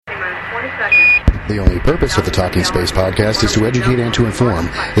The only purpose of the Talking Space podcast is to educate and to inform.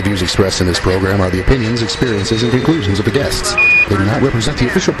 The views expressed in this program are the opinions, experiences, and conclusions of the guests. They do not represent the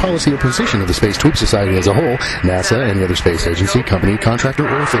official policy or position of the Space Tweep Society as a whole, NASA, any other space agency, company, contractor,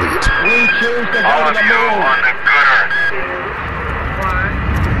 or affiliate. We choose to go to the moon. On the good Earth.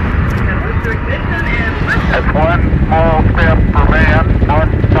 That's one small step for man,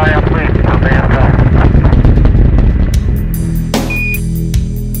 one giant leap for mankind.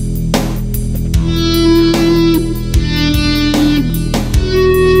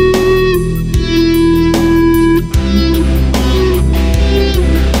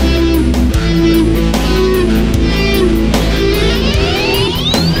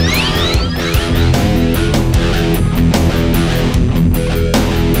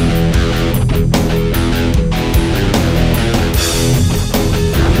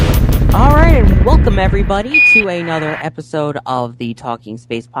 Welcome, everybody, to another episode of the Talking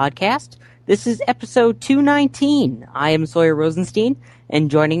Space Podcast. This is episode 219. I am Sawyer Rosenstein, and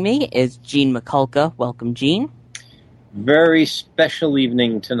joining me is Gene Mikulka. Welcome, Gene. Very special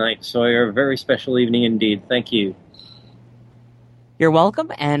evening tonight, Sawyer. Very special evening indeed. Thank you. You're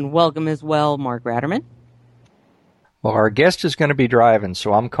welcome, and welcome as well, Mark Ratterman. Well, our guest is going to be driving,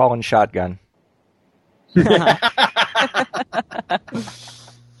 so I'm calling shotgun.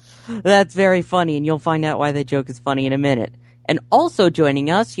 That's very funny, and you'll find out why the joke is funny in a minute. And also joining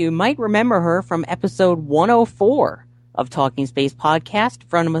us, you might remember her from episode 104 of Talking Space Podcast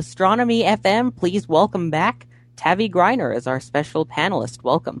from Astronomy FM. Please welcome back Tavi Greiner as our special panelist.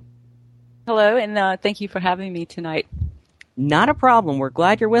 Welcome. Hello, and thank you for having me tonight. Not a problem. We're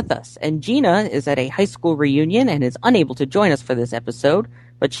glad you're with us. And Gina is at a high school reunion and is unable to join us for this episode,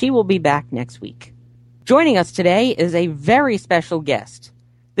 but she will be back next week. Joining us today is a very special guest.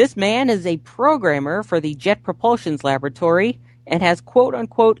 This man is a programmer for the Jet Propulsion Laboratory and has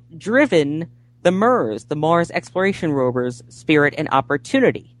quote-unquote driven the MERS, the Mars Exploration Rover's Spirit and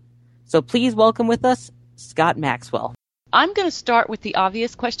Opportunity. So please welcome with us Scott Maxwell. I'm going to start with the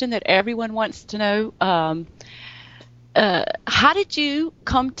obvious question that everyone wants to know. How did you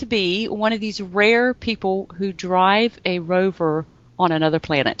come to be one of these rare people who drive a rover on another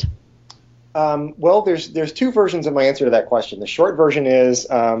planet? Well, there's two versions of my answer to that question. The short version is,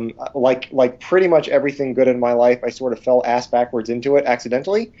 like pretty much everything good in my life, I sort of fell ass backwards into it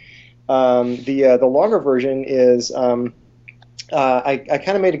accidentally. The longer version is, I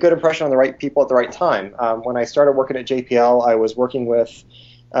kind of made a good impression on the right people at the right time. When I started working at JPL, I was working with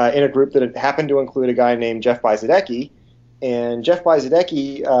in a group that happened to include a guy named Jeff Byzadecki, and Jeff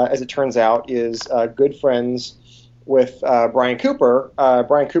Byzadecki, as it turns out, is good friends with Brian Cooper.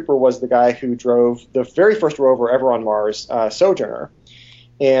 Brian Cooper was the guy who drove the very first rover ever on Mars, Sojourner.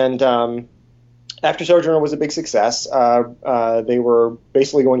 And after Sojourner was a big success, they were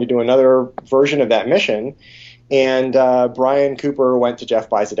basically going to do another version of that mission. And Brian Cooper went to Jeff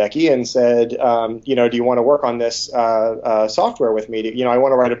Byzadecki and said, do you want to work on this software with me? I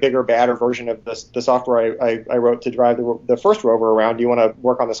want to write a bigger, badder version of the software I wrote to drive the first rover around. Do you want to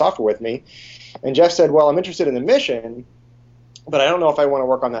work on the software with me? And Jeff said, well, I'm interested in the mission, but I don't know if I want to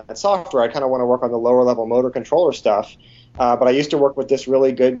work on that software. I kind of want to work on the lower-level motor controller stuff. But I used to work with this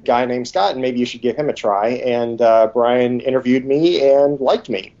really good guy named Scott, and maybe you should give him a try. And Brian interviewed me and liked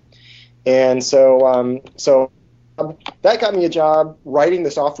me. And so that got me a job writing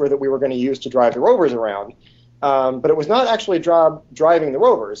the software that we were going to use to drive the rovers around. But it was not actually driving the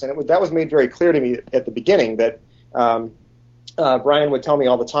rovers. And that was made very clear to me at the beginning that Brian would tell me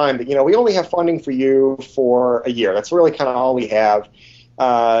all the time that, we only have funding for you for a year. That's really kind of all we have.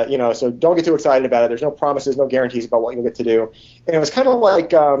 So don't get too excited about it. There's no promises, no guarantees about what you'll get to do. And it was kind of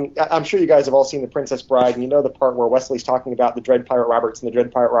like, I'm sure you guys have all seen The Princess Bride, and you know the part where Wesley's talking about the Dread Pirate Roberts, and the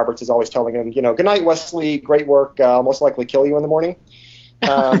Dread Pirate Roberts is always telling him, good night, Wesley, great work, I'll most likely kill you in the morning.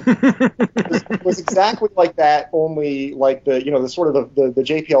 It was exactly like that, only like the sort of the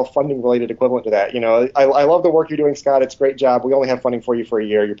JPL funding related equivalent to that. I love the work you're doing, Scott. It's a great job. We only have funding for you for a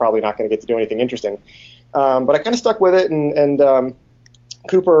year. You're probably not going to get to do anything interesting. But I kind of stuck with it, and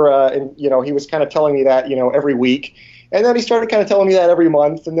Cooper, he was kind of telling me that, every week. And then he started kind of telling me that every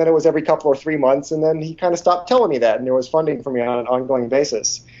month, and then it was every couple or 3 months, and then he kind of stopped telling me that, and there was funding for me on an ongoing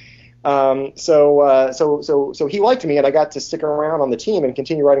basis. So he liked me, and I got to stick around on the team and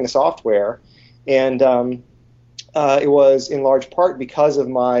continue writing the software. And it was in large part because of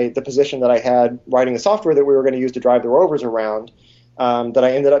the position that I had writing the software that we were going to use to drive the rovers around, that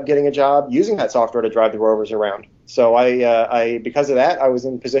I ended up getting a job using that software to drive the rovers around. So I because of that, I was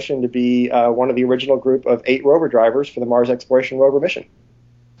in position to be one of the original group of 8 rover drivers for the Mars Exploration Rover mission.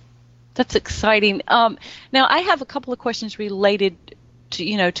 That's exciting. Now, I have a couple of questions related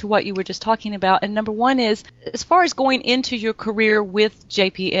to what you were just talking about. And number one is, as far as going into your career with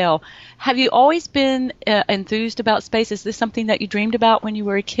JPL, have you always been enthused about space? Is this something that you dreamed about when you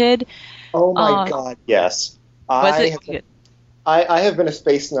were a kid? Oh my God, yes. I have been a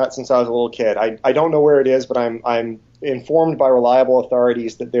space nut since I was a little kid. I don't know where it is, but I'm informed by reliable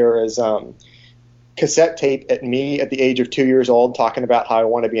authorities that there is cassette tape at me at the age of 2 years old talking about how I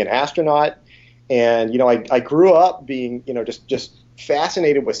want to be an astronaut. And, I grew up being, just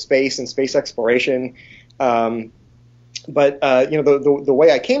fascinated with space and space exploration. But the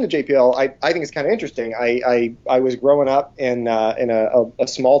way I came to JPL, I think it's kind of interesting. I was growing up in a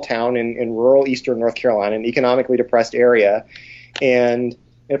small town in rural eastern North Carolina, an economically depressed area. And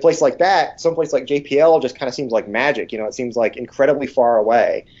in a place like that, someplace like JPL just kind of seems like magic. It seems like incredibly far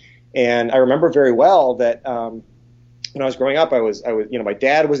away. And I remember very well that when I was growing up, I was my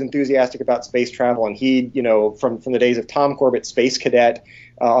dad was enthusiastic about space travel, and he, from the days of Tom Corbett, Space Cadet,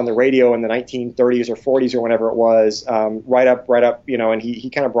 on the radio in the 1930s or 40s or whenever it was, right up, and he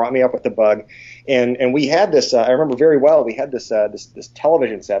kind of brought me up with the bug, and we had this. I remember very well. We had this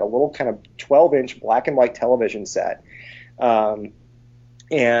television set, a little kind of 12-inch black and white television set.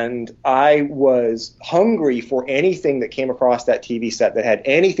 And I was hungry for anything that came across that TV set that had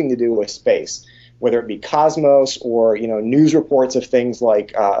anything to do with space, whether it be Cosmos or news reports of things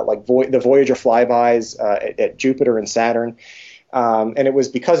like the Voyager flybys at Jupiter and Saturn. And it was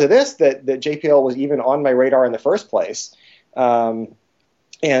because of this that JPL was even on my radar in the first place. And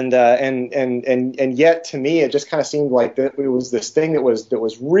yet to me it just kind of seemed like that it was this thing that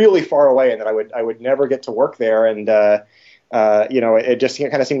was really far away, and that I would never get to work there. And it just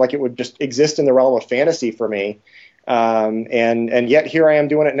kind of seemed like it would just exist in the realm of fantasy for me. And yet here I am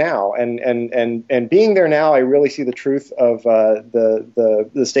doing it now, and being there now, I really see the truth of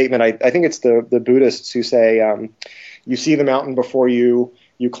the statement. I think it's the Buddhists who say, you see the mountain before you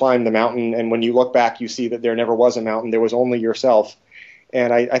climb the mountain, and when you look back, you see that there never was a mountain, there was only yourself.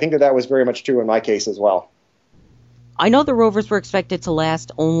 And I think that was very much true in my case as well. I know the rovers were expected to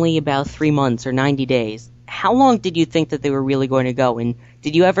last only about 3 months or 90 days. How long did you think that they were really going to go, and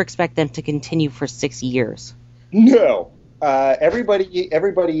did you ever expect them to continue for 6 years? No.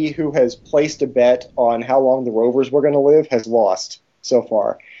 Everybody who has placed a bet on how long the rovers were going to live has lost so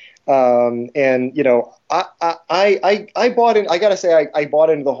far. I bought in. I got to say, I bought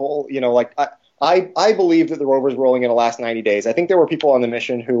into the whole. I believe that the rovers were only going to last 90 days. I think there were people on the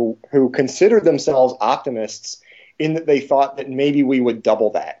mission who considered themselves optimists in that they thought that maybe we would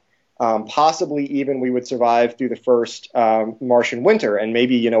double that. Possibly even we would survive through the first Martian winter, and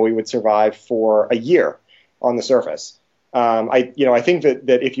maybe we would survive for a year on the surface. I think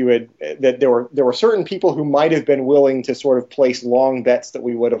that if you had that there were certain people who might have been willing to sort of place long bets that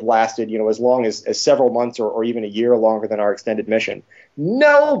we would have lasted as long as several months or even a year longer than our extended mission.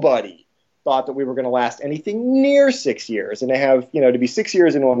 Nobody thought that we were going to last anything near 6 years, and to have to be 6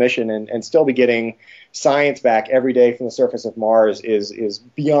 years into a mission and still be getting science back every day from the surface of Mars is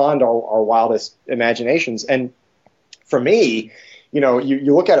beyond our wildest imaginations. And for me,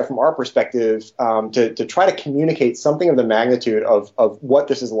 you look at it from our perspective, to try to communicate something of the magnitude of what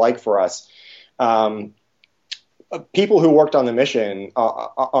this is like for us. People who worked on the mission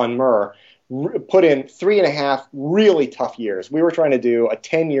on Mir put in 3.5 really tough years. We were trying to do a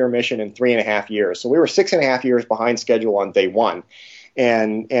 10-year mission in 3.5 years. So we were 6.5 years behind schedule on day one.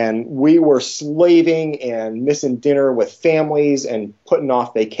 And we were slaving and missing dinner with families and putting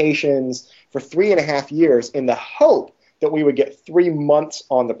off vacations for 3.5 years in the hope that we would get 3 months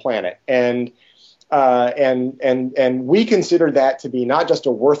on the planet. And we considered that to be not just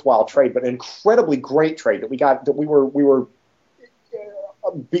a worthwhile trade, but an incredibly great trade that we were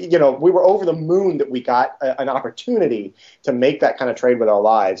over the moon that we got an opportunity to make that kind of trade with our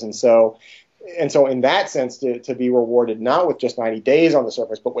lives. And so in that sense, to be rewarded not with just 90 days on the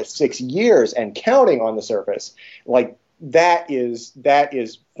surface, but with 6 years and counting on the surface, like that is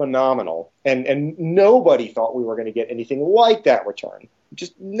phenomenal. And nobody thought we were going to get anything like that return.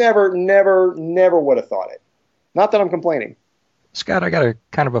 Just never would have thought it. Not that I'm complaining. Scott, I got a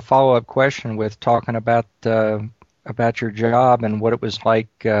kind of a follow-up question with talking about your job and what it was like,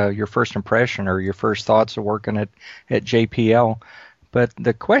 your first impression or your first thoughts of working at JPL. But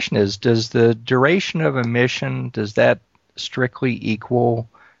the question is, does the duration of a mission, does that strictly equal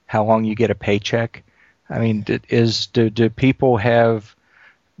how long you get a paycheck? I mean, do people have,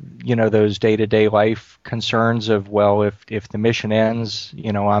 those day-to-day life concerns of, well, if the mission ends,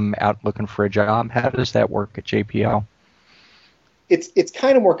 I'm out looking for a job? How does that work at JPL? It's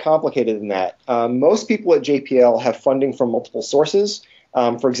kind of more complicated than that. Most people at JPL have funding from multiple sources.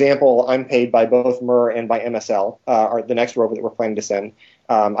 For example, I'm paid by both MER and by MSL, or the next rover that we're planning to send.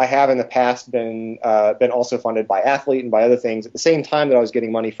 I have in the past been also funded by Athlete and by other things at the same time that I was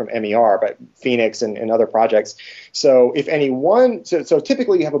getting money from MER, but Phoenix and other projects. So if any one, so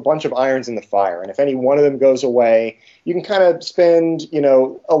typically you have a bunch of irons in the fire, and if any one of them goes away, you can kind of spend,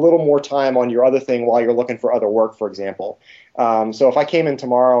 a little more time on your other thing while you're looking for other work, for example. So if I came in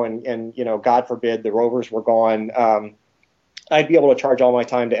tomorrow and God forbid the rovers were gone, I'd be able to charge all my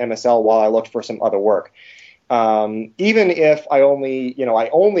time to MSL while I looked for some other work. Even if I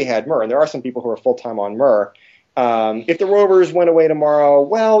only had MER, and there are some people who are full-time on MER, if the rovers went away tomorrow,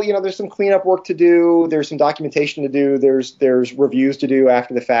 well, there's some cleanup work to do, there's some documentation to do, there's reviews to do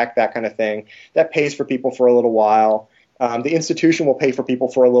after the fact, that kind of thing. That pays for people for a little while. The institution will pay for people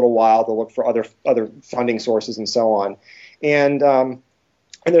for a little while to look for other funding sources and so on. And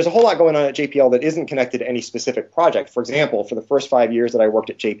there's a whole lot going on at JPL that isn't connected to any specific project. For example, for the first 5 years that I worked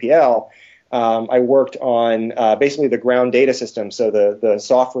at JPL, I worked on basically the ground data system, so the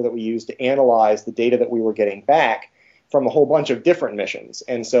software that we used to analyze the data that we were getting back from a whole bunch of different missions.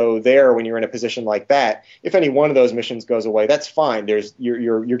 And so there, when you're in a position like that, if any one of those missions goes away, that's fine.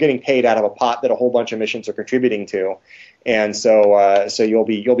 You're getting paid out of a pot that a whole bunch of missions are contributing to, and so you'll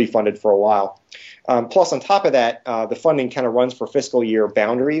be funded for a while. Plus, on top of that, the funding kind of runs for fiscal year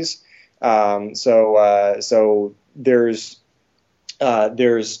boundaries. So there's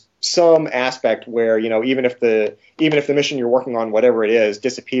some aspect where even if the mission you're working on, whatever it is,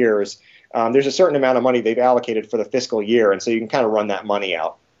 disappears, there's a certain amount of money they've allocated for the fiscal year, and so you can kind of run that money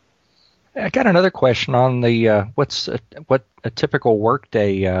out. I got another question on the what a typical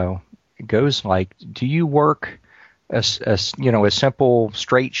workday goes like. Do you work a simple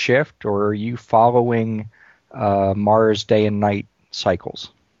straight shift, or are you following Mars day and night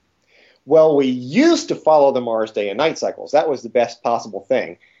cycles? Well, we used to follow the Mars day and night cycles. That was the best possible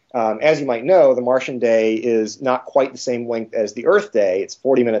thing. As you might know, the Martian day is not quite the same length as the Earth day. It's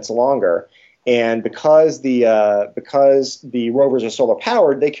 40 minutes longer. And because the rovers are solar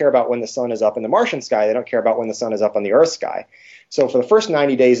powered, they care about when the sun is up in the Martian sky. They don't care about when the sun is up on the Earth sky. So for the first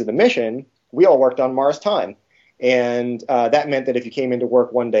 90 days of the mission, we all worked on Mars time. And that meant that if you came into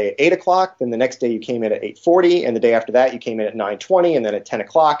work one day at 8 o'clock, then the next day you came in at 8:40, and the day after that you came in at 9:20, and then at 10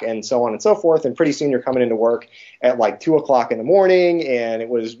 o'clock, and so on and so forth. And pretty soon you're coming into work at like 2 o'clock in the morning, and it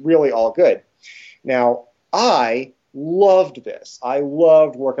was really all good. Now, I loved this. I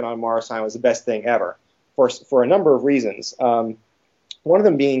loved working on Mars time. It was the best thing ever for a number of reasons. One of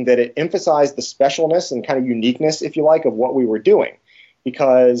them being that it emphasized the specialness and kind of uniqueness, if you like, of what we were doing.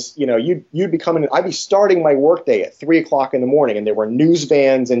 Because, you'd be coming in, I'd be starting my workday at 3 o'clock in the morning, and there were news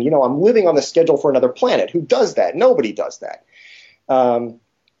vans, and, I'm living on the schedule for another planet. Who does that? Nobody does that.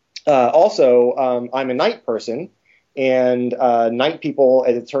 Also, I'm a night person, and night people,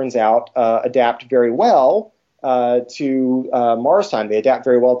 as it turns out, adapt very well to Mars time. They adapt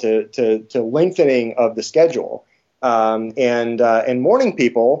very well to lengthening of the schedule. And morning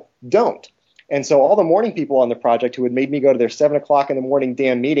people don't. And so all the morning people on the project who had made me go to their 7 o'clock in the morning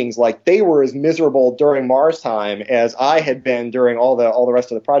damn meetings, like they were as miserable during Mars time as I had been during all the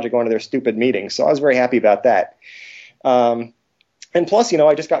rest of the project going to their stupid meetings. So I was very happy about that. And plus,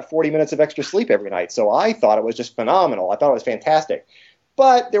 I just got 40 minutes of extra sleep every night. So I thought it was just phenomenal. I thought it was fantastic.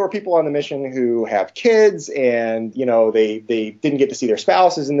 But there were people on the mission who have kids, and they didn't get to see their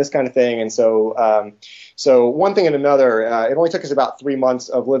spouses and this kind of thing. And so one thing and another, it only took us about 3 months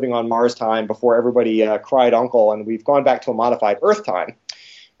of living on Mars time before everybody cried uncle, and we've gone back to a modified Earth time.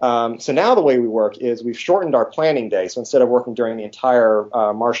 So now the way we work is we've shortened our planning day. So instead of working during the entire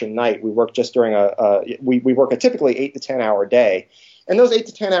Martian night, we work just during we work a typically 8 to 10 hour day. And those 8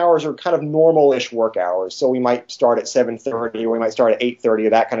 to 10 hours are kind of normal-ish work hours. So we might start at 7:30, or we might start at 8:30,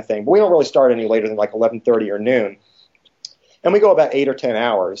 or that kind of thing. But we don't really start any later than like 11:30 or noon. And we go about 8 or 10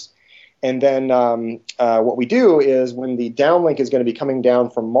 hours. And then what we do is when the downlink is going to be coming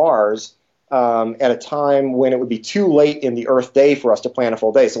down from Mars at a time when it would be too late in the Earth day for us to plan a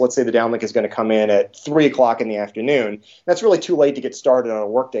full day. So let's say the downlink is going to come in at 3 o'clock in the afternoon. That's really too late to get started on a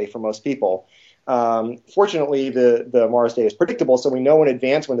work day for most people. Fortunately, the Mars day is predictable, so we know in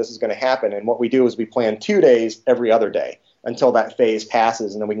advance when this is going to happen. And what we do is we plan 2 days every other day until that phase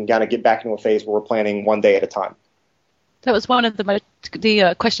passes, and then we can kind of get back into a phase where we're planning 1 day at a time. That was one of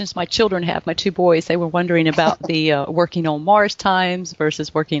the questions my children have, my 2 boys. They were wondering about the working on Mars times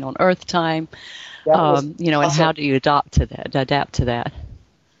versus working on Earth time, and how do you adapt to that?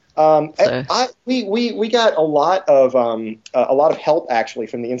 We got a lot of help actually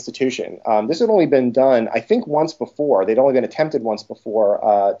from the institution. This had only been done, I think, once before. They'd only been attempted once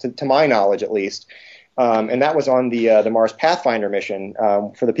before, to my knowledge at least. And that was on the Mars Pathfinder mission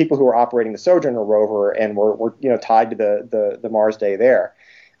for the people who were operating the Sojourner rover and were tied to the Mars Day there.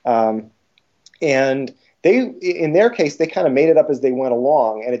 And they, in their case, they kind of made it up as they went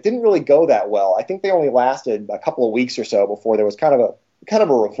along, and it didn't really go that well. I think they only lasted a couple of weeks or so before there was kind of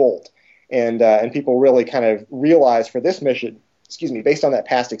a revolt, and people really kind of realized for this mission, based on that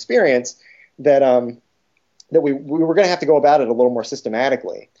past experience, that we were going to have to go about it a little more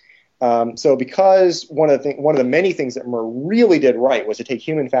systematically. So because one of the many things that MER really did right was to take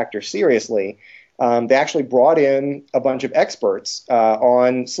human factors seriously, they actually brought in a bunch of experts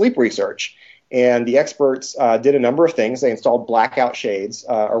on sleep research. And the experts did a number of things. They installed blackout shades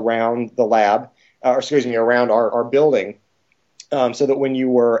around the lab, around our building, so that when you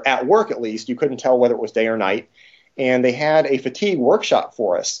were at work, at least, you couldn't tell whether it was day or night. And they had a fatigue workshop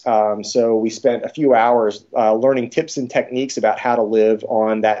for us. So we spent a few hours learning tips and techniques about how to live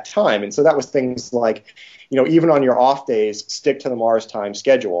on that time. And so that was things like, even on your off days, stick to the Mars time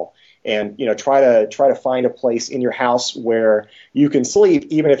schedule. And try to find a place in your house where you can sleep,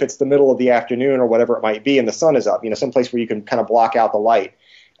 even if it's the middle of the afternoon or whatever it might be, and the sun is up. Some place where you can kind of block out the light.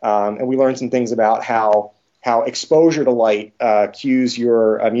 And we learned some things about how exposure to light cues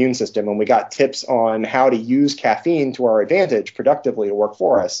your immune system, and we got tips on how to use caffeine to our advantage productively to work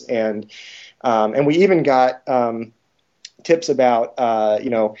for us. And we even got tips about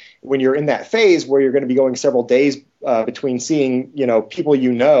when you're in that phase where you're going to be going several days between seeing people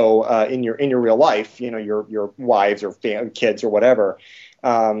in your real life, your wives or kids or whatever,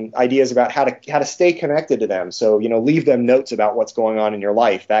 ideas about how to stay connected to them. So leave them notes about what's going on in your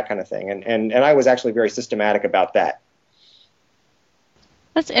life, that kind of thing. And I was actually very systematic about that.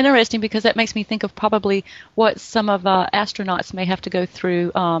 That's interesting because that makes me think of probably what some of astronauts may have to go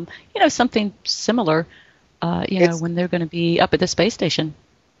through. Something similar. When they're going to be up at the space station.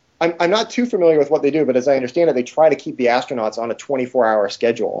 I'm not too familiar with what they do, but as I understand it, they try to keep the astronauts on a 24-hour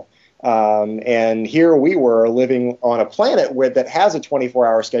schedule. And here we were living on a planet that has a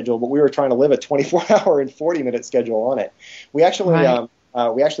 24-hour schedule, but we were trying to live a 24-hour and 40-minute schedule on it. We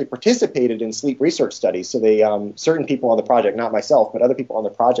actually participated in sleep research studies. So they certain people on the project, not myself, but other people on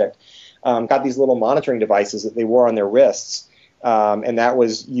the project, got these little monitoring devices that they wore on their wrists. And that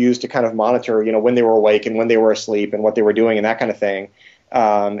was used to kind of monitor, when they were awake and when they were asleep and what they were doing and that kind of thing.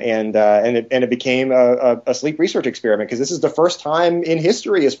 And it became a sleep research experiment because this is the first time in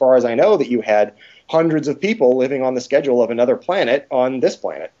history, as far as I know, that you had hundreds of people living on the schedule of another planet on this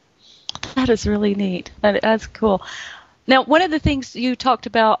planet. That is really neat. That's cool. Now, one of the things you talked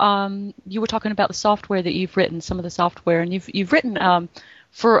about, you were talking about the software that you've written, some of the software, and you've written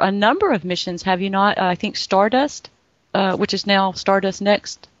for a number of missions, have you not? I think Stardust. Which is now Stardust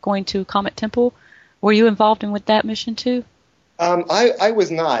Next, going to Comet Temple. Were you involved with that mission too? I was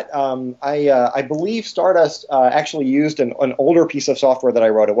not. I believe Stardust actually used an older piece of software that I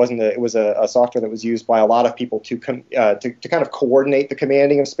wrote. It was a software that was used by a lot of people to kind of coordinate the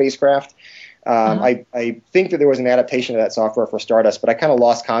commanding of spacecraft. I think that there was an adaptation of that software for Stardust, but I kind of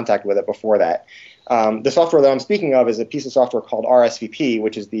lost contact with it before that. The software that I'm speaking of is a piece of software called RSVP,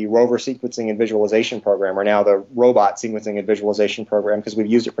 which is the Rover Sequencing and Visualization Program, or now the Robot Sequencing and Visualization Program, because we've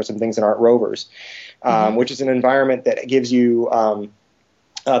used it for some things in our rovers, which is an environment that gives you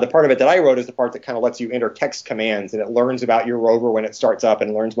the part of it that I wrote is the part that kind of lets you enter text commands, and it learns about your rover when it starts up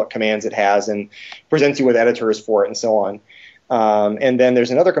and learns what commands it has and presents you with editors for it and so on. And then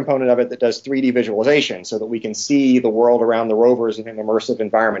there's another component of it that does 3D visualization so that we can see the world around the rovers in an immersive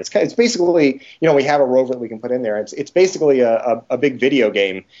environment. It's basically, we have a rover that we can put in there. It's basically a big video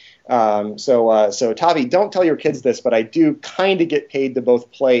game. So Tavi, don't tell your kids this, but I do kind of get paid to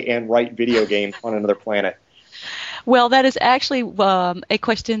both play and write video games on another planet. Well, that is actually a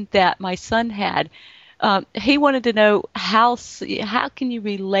question that my son had. He wanted to know how can you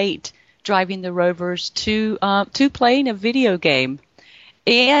relate driving the rovers to playing a video game,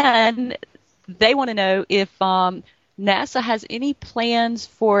 and they want to know if NASA has any plans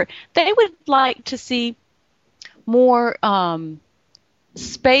for. They would like to see more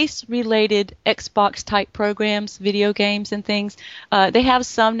space-related Xbox-type programs, video games, and things. They have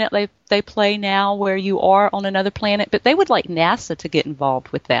some that they play now where you are on another planet, but they would like NASA to get involved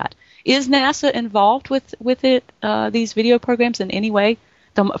with that. Is NASA involved with it? These video programs in any way?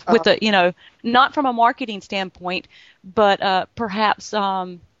 With the, not from a marketing standpoint, but perhaps,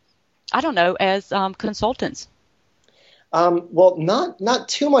 I don't know, as consultants. Well, not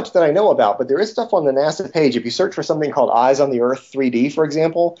too much that I know about, but there is stuff on the NASA page. If you search for something called Eyes on the Earth 3D, for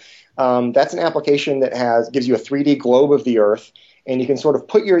example, that's an application that gives you a 3D globe of the Earth, and you can sort of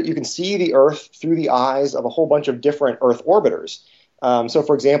you can see the Earth through the eyes of a whole bunch of different Earth orbiters. So,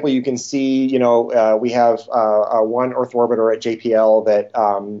 for example, you can see, we have one Earth orbiter at JPL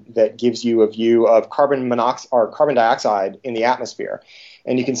that gives you a view of carbon dioxide in the atmosphere,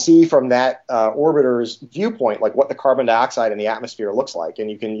 and you can see from that orbiter's viewpoint, like what the carbon dioxide in the atmosphere looks like,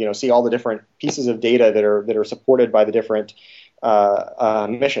 and you can see all the different pieces of data that are supported by the different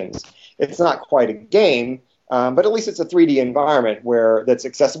missions. It's not quite a game. But at least it's a 3D environment that's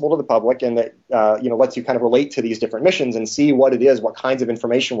accessible to the public and that lets you kind of relate to these different missions and see what it is, what kinds of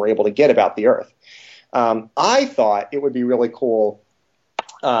information we're able to get about the Earth. I thought it would be really cool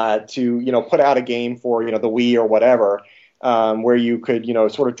to put out a game for the Wii or whatever, where you could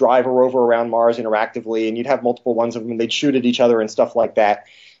sort of drive a rover around Mars interactively, and you'd have multiple ones of them. They'd shoot at each other and stuff like that.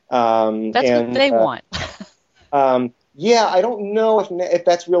 That's what they want. Yeah, I don't know if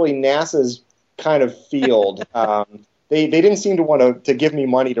that's really NASA's kind of field. They didn't seem to want to give me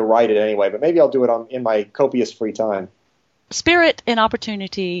money to write it anyway, but maybe I'll do it in my copious free time. Spirit and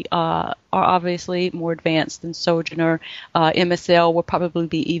Opportunity are obviously more advanced than Sojourner. MSL will probably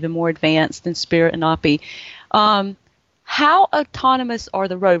be even more advanced than Spirit and OPI. How autonomous are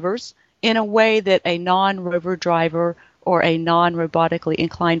the rovers in a way that a non-rover driver or a non-robotically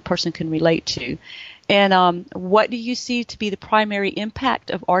inclined person can relate to? And what do you see to be the primary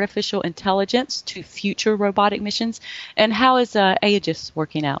impact of artificial intelligence to future robotic missions? And how is Aegis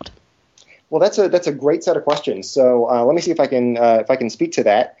working out? Well, that's a great set of questions. So let me see if I can speak to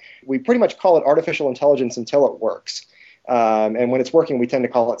that. We pretty much call it artificial intelligence until it works, and when it's working, we tend to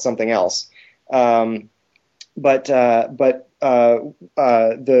call it something else. But the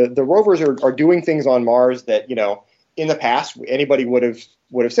rovers are doing things on Mars that in the past anybody would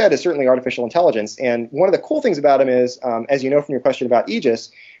have said is certainly artificial intelligence. And one of the cool things about them is, as you know from your question about Aegis,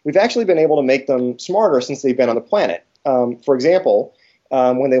 we've actually been able to make them smarter since they've been on the planet. For example,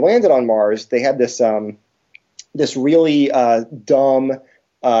 when they landed on Mars, they had this really dumb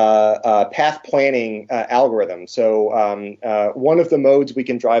path planning algorithm. So one of the modes we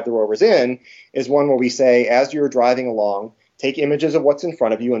can drive the rovers in is one where we say, as you're driving along, take images of what's in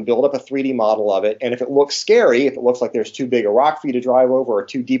front of you and build up a 3D model of it. And if it looks scary, if it looks like there's too big a rock for you to drive over or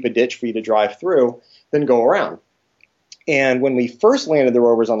too deep a ditch for you to drive through, then go around. And when we first landed the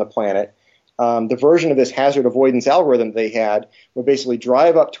rovers on the planet, the version of this hazard avoidance algorithm they had would basically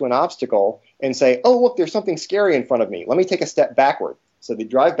drive up to an obstacle and say, oh, look, there's something scary in front of me. Let me take a step backward. So they'd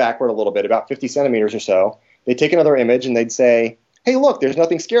drive backward a little bit, about 50 centimeters or so. They'd take another image and they'd say, hey, look, there's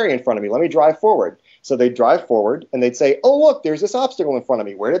nothing scary in front of me. Let me drive forward. So they'd drive forward and they'd say, oh, look, there's this obstacle in front of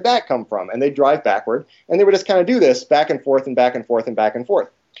me. Where did that come from? And they'd drive backward, and they would just kind of do this back and forth and back and forth and back and forth.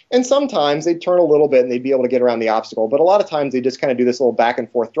 And sometimes they'd turn a little bit and they'd be able to get around the obstacle, but a lot of times they just kind of do this little back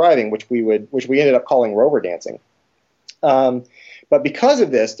and forth driving, which we ended up calling rover dancing. But because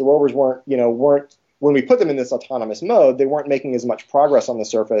of this, the rovers weren't when we put them in this autonomous mode, they weren't making as much progress on the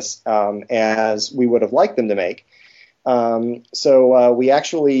surface as we would have liked them to make. So we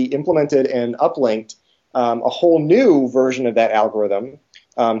actually implemented and uplinked a whole new version of that algorithm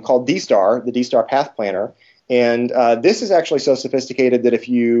called D-Star, the D-Star Path Planner. And this is actually so sophisticated that if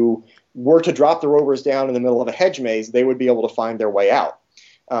you were to drop the rovers down in the middle of a hedge maze, they would be able to find their way out.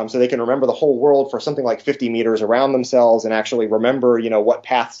 So they can remember the whole world for something like 50 meters around themselves and actually remember, what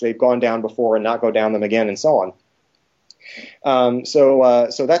paths they've gone down before and not go down them again and so on.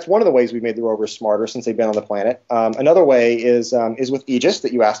 So that's one of the ways we've made the rovers smarter since they've been on the planet. Another way is with Aegis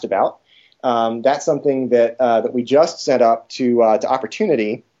that you asked about. That's something that we just set up to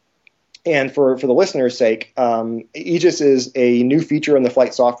Opportunity. And for the listeners' sake, Aegis is a new feature in the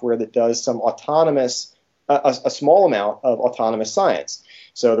flight software that does some autonomous, a small amount of autonomous science.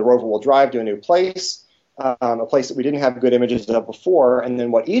 So the rover will drive to a new place, a place that we didn't have good images of before. And then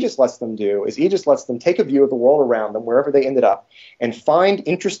what Aegis lets them do is Aegis lets them take a view of the world around them, wherever they ended up, and find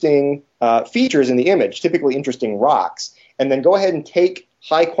interesting features in the image, typically interesting rocks, and then go ahead and take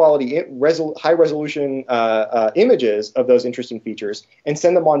high-resolution images of those interesting features and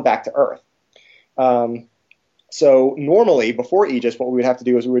send them on back to Earth. So normally, before Aegis, what we would have to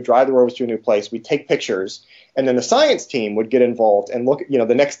do is we would drive the rovers to a new place, we'd take pictures, and then the science team would get involved and look,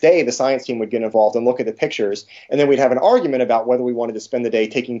 the next day the science team would get involved and look at the pictures, and then we'd have an argument about whether we wanted to spend the day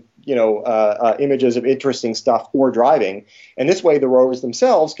taking, images of interesting stuff or driving. And this way the rovers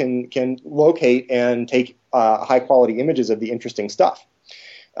themselves can locate and take high-quality images of the interesting stuff.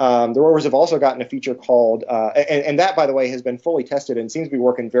 The rovers have also gotten a feature called, and that, by the way, has been fully tested and seems to be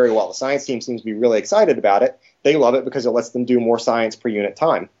working very well. The science team seems to be really excited about it. They love it because it lets them do more science per unit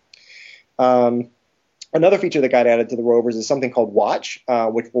time. Another feature that got added to the rovers is something called Watch,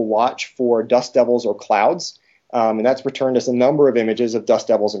 which will watch for dust devils or clouds. And that's returned us a number of images of dust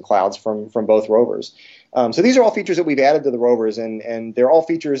devils and clouds from both rovers. So these are all features that we've added to the rovers, and they're all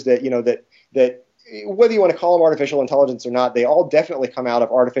features that, that whether you want to call them artificial intelligence or not, they all definitely come out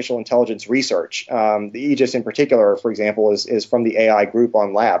of artificial intelligence research. The Aegis in particular, for example, is from the AI group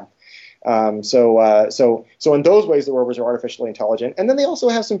on Lab. So in those ways, the rovers are artificially intelligent. And then they also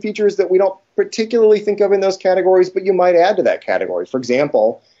have some features that we don't particularly think of in those categories, but you might add to that category. For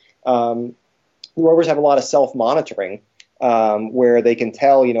example, the rovers have a lot of self-monitoring, where they can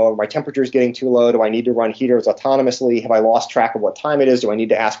tell, my temperature is getting too low. Do I need to run heaters autonomously? Have I lost track of what time it is? Do I need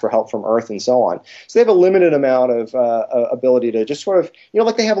to ask for help from Earth, and so on? So they have a limited amount of ability to just sort of,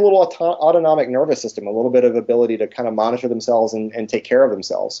 like they have a little autonomic nervous system, a little bit of ability to kind of monitor themselves and take care of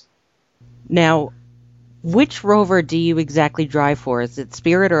themselves. Now, which rover do you exactly drive for? Is it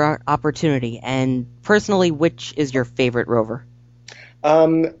Spirit or Opportunity? And personally, which is your favorite rover?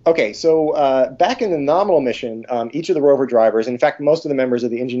 Okay, so back in the nominal mission, each of the rover drivers, in fact, most of the members of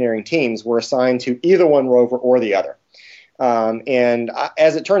the engineering teams were assigned to either one rover or the other.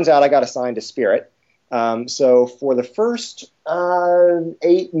 As it turns out, I got assigned to Spirit. So for the first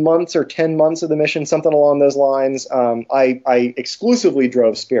 8 months or 10 months of the mission, something along those lines, I exclusively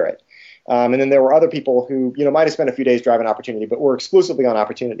drove Spirit. And then there were other people who, might have spent a few days driving Opportunity, but were exclusively on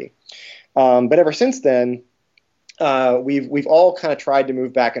Opportunity. But ever since then, we've all kind of tried to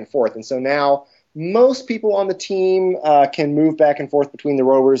move back and forth. And so now most people on the team can move back and forth between the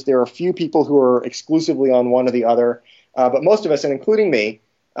rovers. There are a few people who are exclusively on one or the other. But most of us, and including me,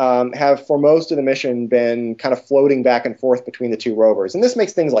 have for most of the mission been kind of floating back and forth between the two rovers. And this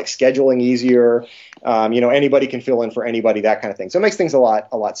makes things like scheduling easier. Anybody can fill in for anybody, that kind of thing. So it makes things a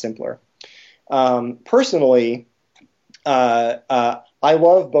lot simpler. Personally, I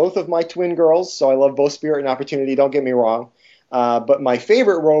love both of my twin girls, so I love both Spirit and Opportunity, don't get me wrong. But my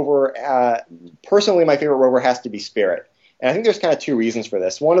favorite rover, personally, my favorite rover has to be Spirit. And I think there's kind of two reasons for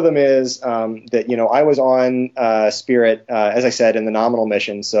this. One of them is that, I was on Spirit, as I said, in the nominal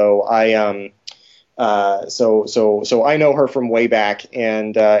mission, so I so I know her from way back,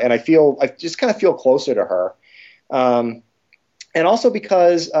 and I just kind of feel closer to her. And also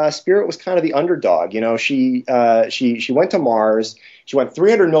because Spirit was kind of the underdog. She went to Mars. She went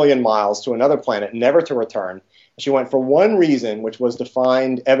 300 million miles to another planet, never to return. She went for one reason, which was to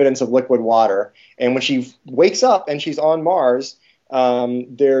find evidence of liquid water. And when she wakes up and she's on Mars,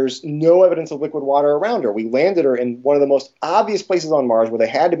 there's no evidence of liquid water around her. We landed her in one of the most obvious places on Mars where there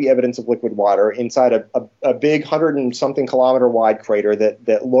had to be evidence of liquid water, inside a big 100-and-something kilometer wide crater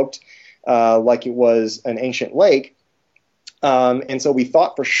that looked like it was an ancient lake. And so we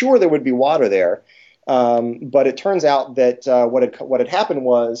thought for sure there would be water there. But it turns out that what had happened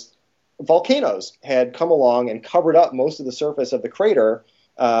was volcanoes had come along and covered up most of the surface of the crater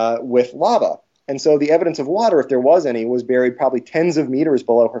with lava. And so the evidence of water, if there was any, was buried probably tens of meters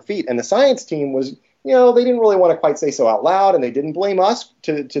below her feet. And the science team was, they didn't really want to quite say so out loud, and they didn't blame us,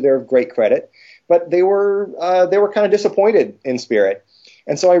 to their great credit. But they were kind of disappointed in Spirit.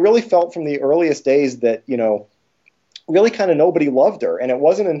 And so I really felt from the earliest days that, really kind of nobody loved her. And it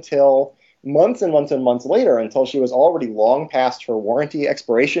wasn't until months and months and months later, until she was already long past her warranty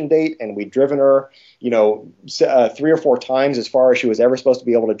expiration date, and we'd driven her, 3 or 4 times as far as she was ever supposed to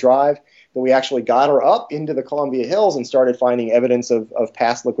be able to drive, that we actually got her up into the Columbia Hills and started finding evidence of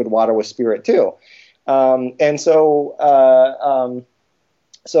past liquid water with Spirit too. For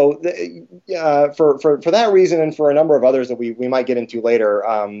that reason, and for a number of others that we might get into later,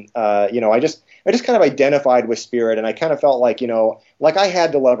 I just kind of identified with Spirit, and I kind of felt like I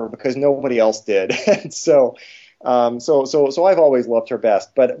had to love her because nobody else did. And so I've always loved her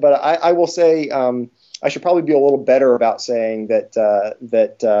best. But I will say I should probably be a little better about saying that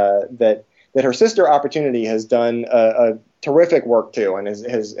her sister Opportunity has done a terrific work too, and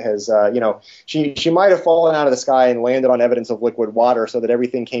she might have fallen out of the sky and landed on evidence of liquid water so that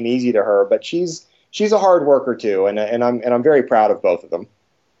everything came easy to her, but she's a hard worker too, and I'm very proud of both of them.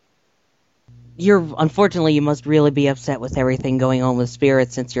 Unfortunately, you must really be upset with everything going on with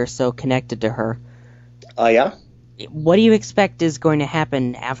Spirit since you're so connected to her. Yeah. What do you expect is going to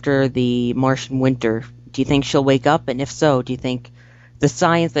happen after the Martian winter? Do you think she'll wake up? And if so, do you think the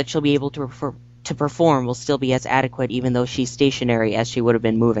science that she'll be able to perform will still be as adequate, even though she's stationary, as she would have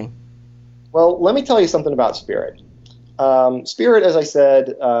been moving? Well, let me tell you something about Spirit. Spirit, as I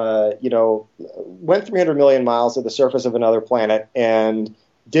said, went 300 million miles to the surface of another planet and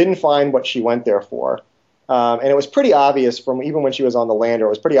didn't find what she went there for. And it was pretty obvious from even when she was on the lander, it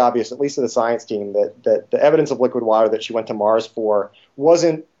was pretty obvious, at least to the science team, that the evidence of liquid water that she went to Mars for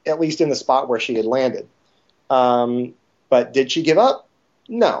wasn't at least in the spot where she had landed. But did she give up?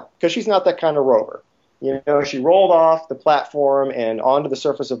 No, because she's not that kind of rover. She rolled off the platform and onto the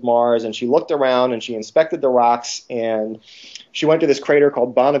surface of Mars, and she looked around and she inspected the rocks, and she went to this crater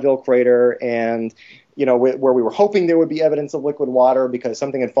called Bonneville Crater, and where we were hoping there would be evidence of liquid water because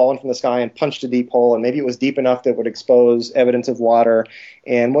something had fallen from the sky and punched a deep hole, and maybe it was deep enough that would expose evidence of water.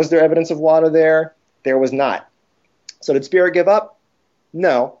 And was there evidence of water there? There was not. So did Spirit give up?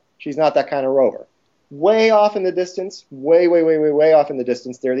 No, she's not that kind of rover. Way off in the distance, way off in the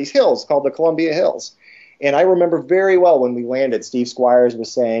distance, there are these hills called the Columbia Hills. And I remember very well when we landed, Steve Squires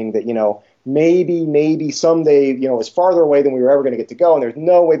was saying that, maybe someday, it was farther away than we were ever going to get to go, and there's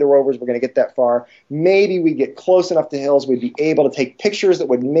no way the rovers were going to get that far. Maybe we'd get close enough to hills, we'd be able to take pictures that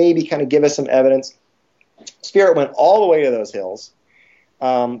would maybe kind of give us some evidence. Spirit went all the way to those hills,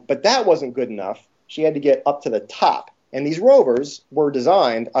 but that wasn't good enough. She had to get up to the top. And these rovers were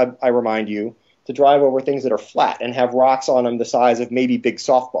designed, I remind you, to drive over things that are flat and have rocks on them the size of maybe big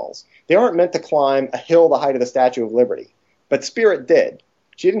softballs. They aren't meant to climb a hill the height of the Statue of Liberty. But Spirit did.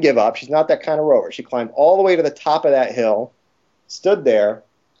 She didn't give up. She's not that kind of rover. She climbed all the way to the top of that hill, stood there,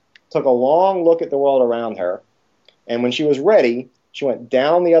 took a long look at the world around her, and when she was ready, she went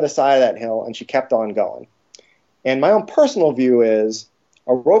down the other side of that hill and she kept on going. And my own personal view is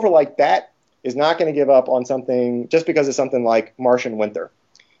a rover like that is not going to give up on something just because it's something like Martian winter.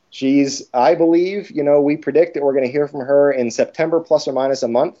 I believe, we predict that we're going to hear from her in September plus or minus a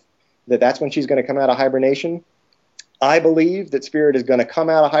month, that's when she's going to come out of hibernation. I believe that Spirit is going to come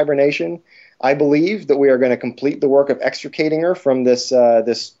out of hibernation. I believe that we are going to complete the work of extricating her from this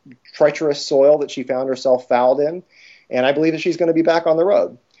treacherous soil that she found herself fouled in. And I believe that she's going to be back on the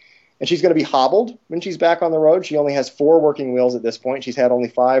road. And she's going to be hobbled when she's back on the road. She only has 4 working wheels at this point. She's had only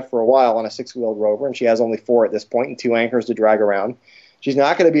 5 for a while on a 6-wheeled rover, and she has only 4 at this point and 2 anchors to drag around. She's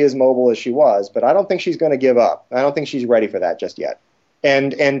not going to be as mobile as she was, but I don't think she's going to give up. I don't think she's ready for that just yet.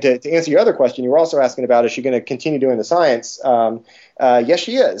 And to answer your other question, you were also asking about, is she going to continue doing the science? Yes,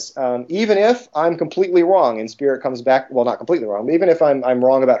 she is. Even if I'm completely wrong and Spirit comes back, well, not completely wrong, but even if I'm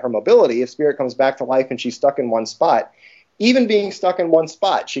wrong about her mobility, if Spirit comes back to life and she's stuck in one spot, even being stuck in one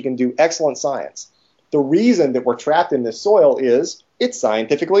spot, she can do excellent science. The reason that we're trapped in this soil is it's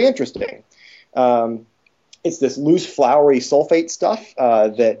scientifically interesting. It's this loose, flowery sulfate stuff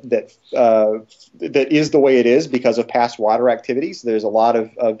that is the way it is because of past water activities. There's a lot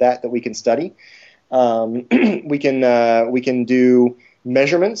of that we can study. We can do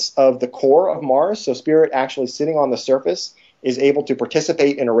measurements of the core of Mars. So Spirit actually sitting on the surface is able to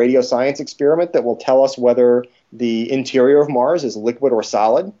participate in a radio science experiment that will tell us whether the interior of Mars is liquid or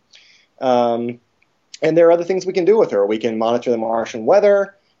solid. And there are other things we can do with her. We can monitor the Martian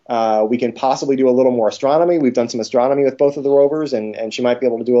weather. We can possibly do a little more astronomy. We've done some astronomy with both of the rovers, and she might be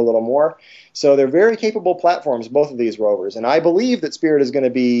able to do a little more. So they're very capable platforms, both of these rovers. And I believe that Spirit is going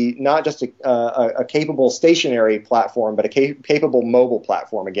to be not just a capable stationary platform, but a capable mobile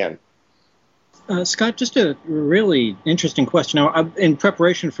platform again. Scott, just a really interesting question. Now, in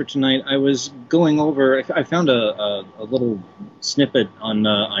preparation for tonight, I was going over. I found a little snippet on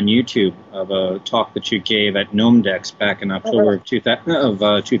YouTube of a talk that you gave at GnomeDex back in October of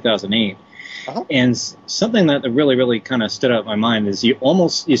 2008. Uh-huh. And something that really, really kind of stood out in my mind is you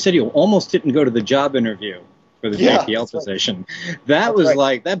said you almost didn't go to the job interview for the JPL position. That was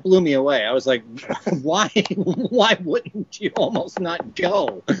right. That blew me away. I was like, why wouldn't you almost not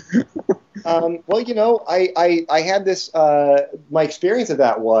go? Well, I had this, my experience of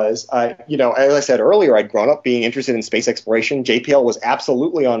that was, as I said earlier, I'd grown up being interested in space exploration. JPL was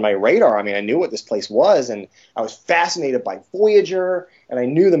absolutely on my radar. I mean, I knew what this place was, and I was fascinated by Voyager, and I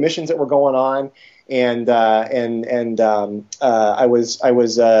knew the missions that were going on. And I was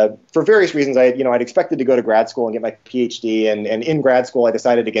for various reasons, I'd expected to go to grad school and get my PhD, and in grad school I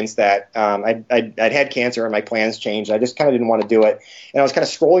decided against that. I'd had cancer and my plans changed. I just kind of didn't want to do it, and I was kind of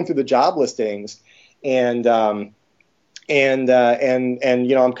scrolling through the job listings, and I'm kind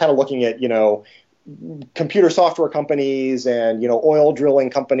of looking at computer software companies and oil drilling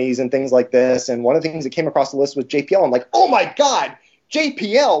companies and things like this. And one of the things that came across the list was JPL. I'm like, oh my God.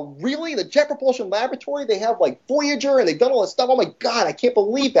 JPL, really? The Jet Propulsion Laboratory? They have Voyager and they've done all this stuff. Oh my God, I can't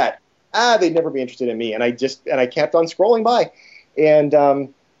believe that. They'd never be interested in me. And I kept on scrolling by. And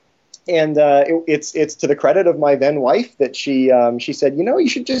it's to the credit of my then wife that she said, you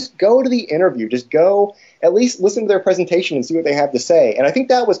should just go to the interview. Just go, at least listen to their presentation and see what they have to say. And I think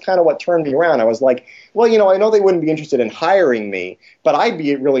that was kind of what turned me around. I was like, well, I know they wouldn't be interested in hiring me, but I'd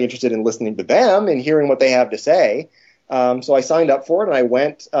be really interested in listening to them and hearing what they have to say. So I signed up for it, and I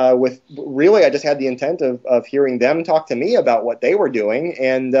went I just had the intent of hearing them talk to me about what they were doing.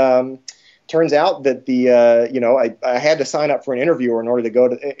 And turns out that I had to sign up for an interview in order to go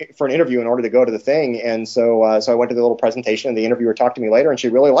to the thing, and so I went to the little presentation, and the interviewer talked to me later, and she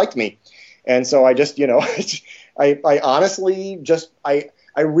really liked me, and so I just I honestly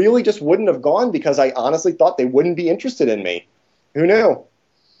I really just wouldn't have gone because I honestly thought they wouldn't be interested in me. Who knew?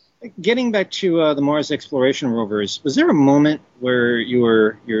 Getting back to the Mars exploration rovers, was there a moment where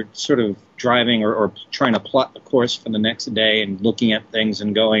you're sort of driving or trying to plot the course for the next day and looking at things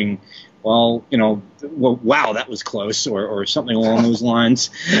and going, wow, that was close, or something along those lines,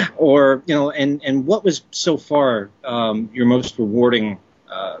 or and what was so far your most rewarding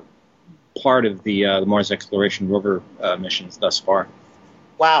part of the Mars exploration rover missions thus far?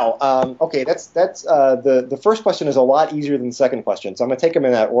 Wow. Okay, that's the first question is a lot easier than the second question, so I'm going to take them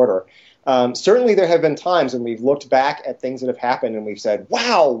in that order. Certainly, there have been times when we've looked back at things that have happened and we've said,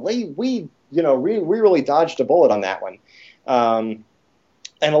 "Wow, we really dodged a bullet on that one."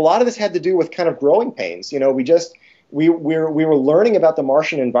 And a lot of this had to do with kind of growing pains. We were learning about the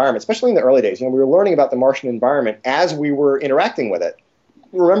Martian environment, especially in the early days. We were learning about the Martian environment as we were interacting with it.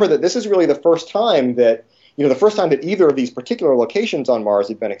 Remember that this is really the first time that either of these particular locations on Mars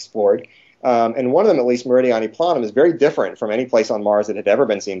had been explored, and one of them, at least Meridiani Planum, is very different from any place on Mars that had ever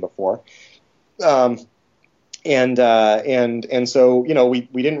been seen before. And so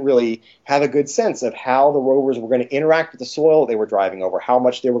we didn't really have a good sense of how the rovers were going to interact with the soil they were driving over, how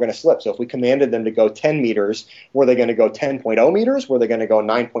much they were going to slip. So if we commanded them to go 10 meters, were they going to go 10.0 meters? Were they going to go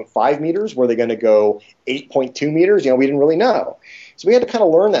 9.5 meters? Were they going to go 8.2 meters? We didn't really know. So we had to kind of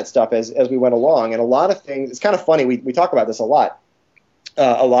learn that stuff as we went along. And a lot of things, it's kind of funny, we talk about this a lot.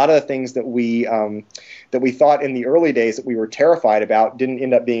 A lot of the things that we thought in the early days that we were terrified about didn't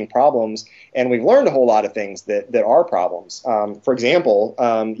end up being problems, and we've learned a whole lot of things that are problems. For example,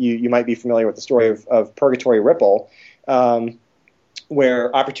 you might be familiar with the story of Purgatory Ripple,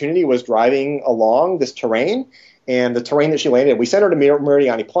 where Opportunity was driving along this terrain, and the terrain that she landed in, we sent her to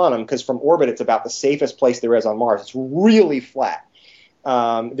Meridiani Planum because from orbit it's about the safest place there is on Mars. It's really flat.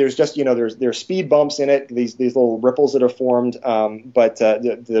 There's just there's speed bumps in it, these little ripples that are formed, but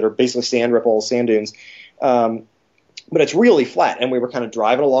that are basically sand ripples, sand dunes. But it's really flat, and we were kind of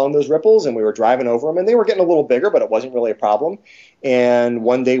driving along those ripples, and we were driving over them, and they were getting a little bigger, but it wasn't really a problem. And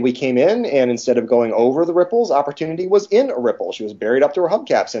one day we came in, and instead of going over the ripples, Opportunity was in a ripple. She was buried up to her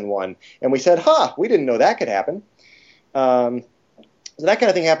hubcaps in one, and we said, we didn't know that could happen. So that kind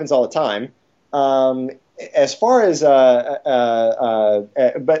of thing happens all the time. As far as but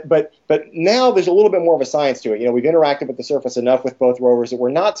now there's a little bit more of a science to it. We've interacted with the surface enough with both rovers that we're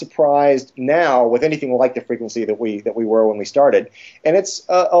not surprised now with anything like the frequency that we were when we started. And it's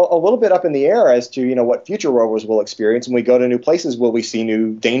a little bit up in the air as to what future rovers will experience when we go to new places. Will we see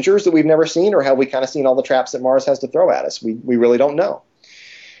new dangers that we've never seen, or have we kind of seen all the traps that Mars has to throw at us? We really don't know.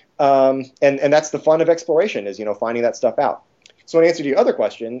 And that's the fun of exploration, is finding that stuff out. So in answer to your other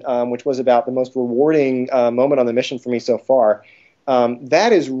question, which was about the most rewarding moment on the mission for me so far,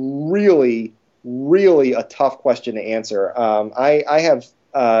 that is really, really a tough question to answer. I have,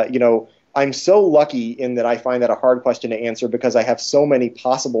 I'm so lucky in that I find that a hard question to answer because I have so many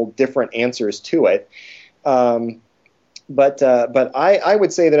possible different answers to it. But I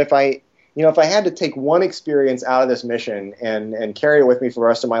would say that if I had to take one experience out of this mission and carry it with me for the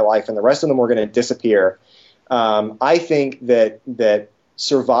rest of my life, and the rest of them were going to disappear, I think that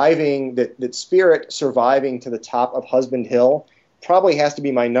Spirit surviving to the top of Husband Hill probably has to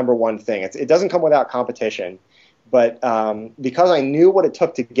be my number one thing. It doesn't come without competition, but because I knew what it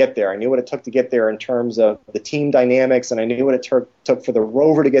took to get there, I knew what it took to get there in terms of the team dynamics, and I knew what it took for the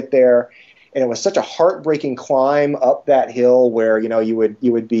rover to get there, and it was such a heartbreaking climb up that hill where you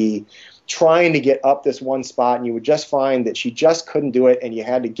would be trying to get up this one spot, and you would just find that she just couldn't do it, and you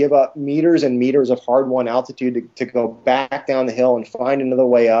had to give up meters and meters of hard-won altitude to go back down the hill and find another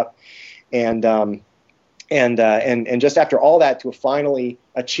way up, and just after all that, to finally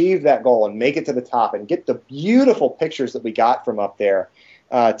achieve that goal and make it to the top and get the beautiful pictures that we got from up there,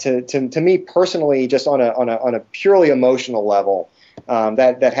 to me personally, just on a purely emotional level,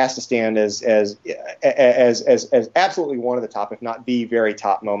 that has to stand as absolutely one of the top, if not the very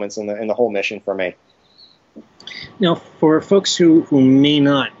top moments in the whole mission for me. Now, for folks who may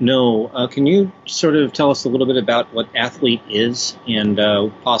not know, can you sort of tell us a little bit about what Athlete is, and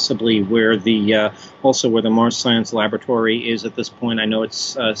possibly where the Mars Science Laboratory is at this point? I know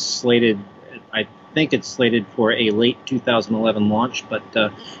it's slated. I think it's slated for a late 2011 launch,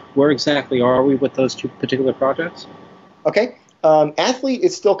 but where exactly are we with those two particular projects? Okay. Athlete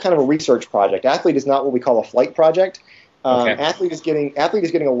is still kind of a research project. Athlete is not what we call a flight project. Okay. Athlete is getting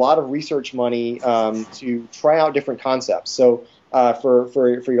a lot of research money to try out different concepts. So for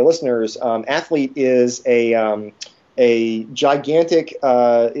your listeners, Athlete is a gigantic.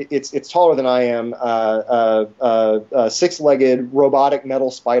 It's taller than I am. Six-legged robotic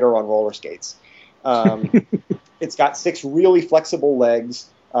metal spider on roller skates. It's got 6 really flexible legs.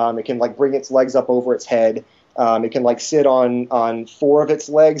 It can bring its legs up over its head. It can sit on 4 of its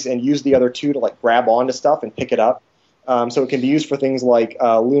legs and use the other 2 to grab onto stuff and pick it up. So it can be used for things like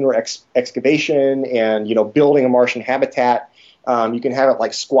lunar excavation and building a Martian habitat. You can have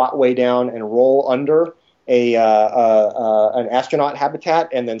it squat way down and roll under an astronaut habitat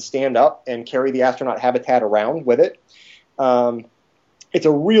and then stand up and carry the astronaut habitat around with it. It's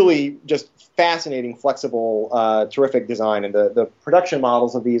a really just fascinating, flexible, terrific design, and the production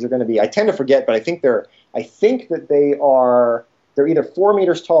models of these are going to be. I tend to forget, but I think that they're either 4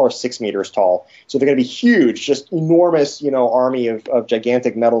 meters tall or 6 meters tall. So they're going to be huge, just enormous, army of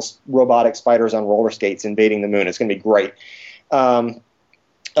gigantic metal robotic spiders on roller skates invading the moon. It's going to be great. So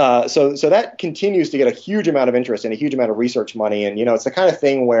that continues to get a huge amount of interest and a huge amount of research money. And, it's the kind of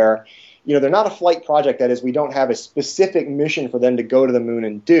thing where, they're not a flight project. That is, we don't have a specific mission for them to go to the moon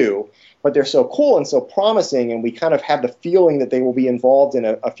and do, but they're so cool and so promising, and we kind of have the feeling that they will be involved in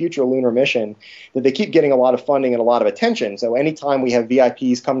a future lunar mission, that they keep getting a lot of funding and a lot of attention. So anytime we have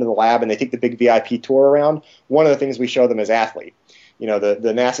VIPs come to the lab and they take the big VIP tour around, one of the things we show them is Athlete.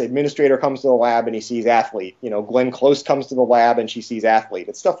 The NASA administrator comes to the lab and he sees Athlete. Glenn Close comes to the lab and she sees Athlete.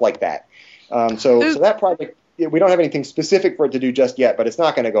 It's stuff like that. So that project, we don't have anything specific for it to do just yet, but it's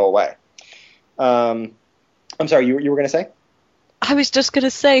not going to go away. I'm sorry, you were going to say? I was just going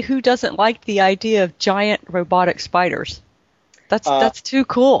to say, who doesn't like the idea of giant robotic spiders? That's too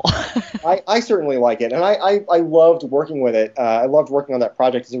cool. I certainly like it, and I loved working with it. I loved working on that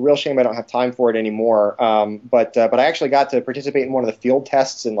project. It's a real shame I don't have time for it anymore. But I actually got to participate in one of the field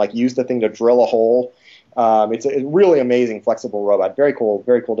tests and use the thing to drill a hole. It's a really amazing, flexible robot. Very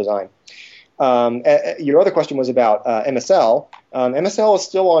cool design. Your other question was about MSL. MSL is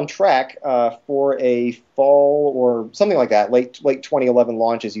still on track for a fall or something like that, late 2011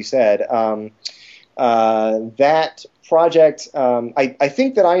 launch, as you said. That project, I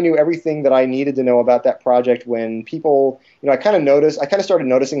think that I knew everything that I needed to know about that project when people, I kind of started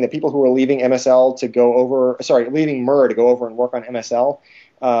noticing that people who were leaving MSL leaving MER to go over and work on MSL,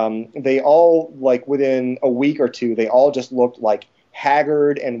 they all, within a week or two, they all just looked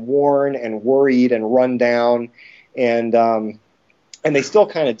haggard and worn and worried and run down, and they still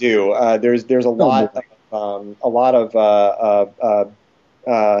kind of do. There's a lot of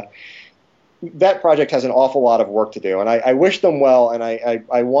that project has an awful lot of work to do, and I wish them well, and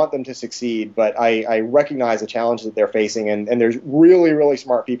I want them to succeed, but I recognize the challenges that they're facing, and there's really, really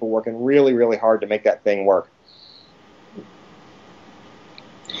smart people working really, really hard to make that thing work.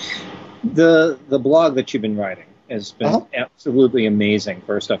 The blog that you've been writing has been absolutely amazing.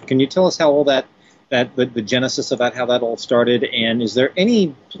 First off, can you tell us how all the genesis of that, how that all started, and is there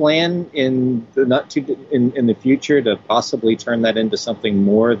any plan in the future to possibly turn that into something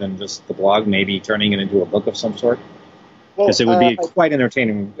more than just the blog, maybe turning it into a book of some sort? Because it would be quite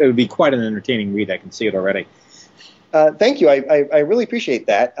entertaining. It would be quite an entertaining read. I can see it already. Thank you. I really appreciate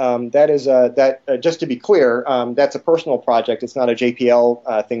that. That is just to be clear, that's a personal project. It's not a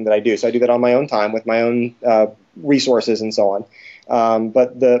JPL thing that I do. So I do that on my own time with my own resources and so on.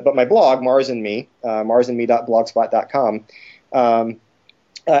 But my blog, Mars and Me, marsandme.blogspot.com. I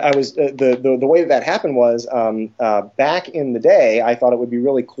was the way that happened was back in the day. I thought it would be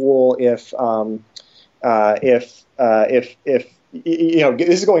really cool if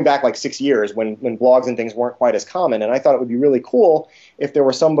this is going back 6 years when blogs and things weren't quite as common, and I thought it would be really cool if there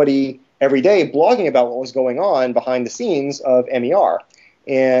were somebody every day blogging about what was going on behind the scenes of MER.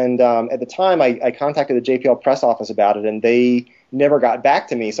 And at the time, I contacted the JPL press office about it, and they never got back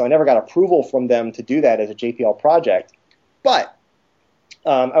to me, so I never got approval from them to do that as a JPL project. But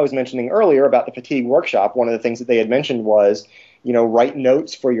I was mentioning earlier about the fatigue workshop. One of the things that they had mentioned was, write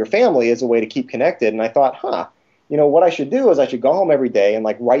notes for your family as a way to keep connected, and I thought, what I should do is I should go home every day and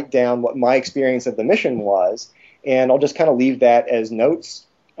write down what my experience of the mission was, and I'll just kind of leave that as notes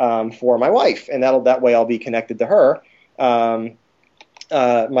for my wife, and that way I'll be connected to her. And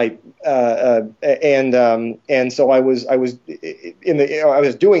so I was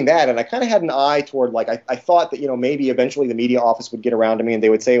doing that, and I kind of had an eye toward I thought that maybe eventually the media office would get around to me and they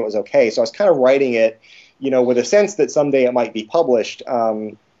would say it was okay. So I was kind of writing it, with a sense that someday it might be published.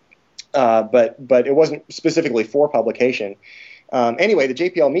 But it wasn't specifically for publication. Anyway, the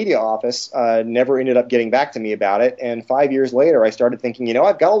JPL media office never ended up getting back to me about it, and 5 years later I started thinking,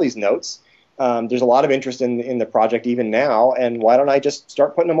 I've got all these notes. There's a lot of interest in the project even now, and why don't I just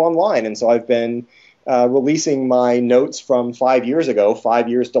start putting them online? And so I've been releasing my notes from 5 years ago, 5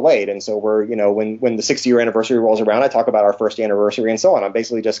 years delayed. And so we're, when the 60-year anniversary rolls around, I talk about our first anniversary and so on. I'm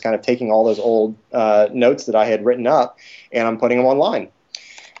basically just kind of taking all those old notes that I had written up, and I'm putting them online.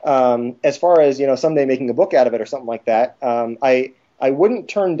 As far as, someday making a book out of it or something like that, I wouldn't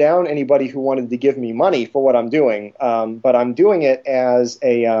turn down anybody who wanted to give me money for what I'm doing, but I'm doing it as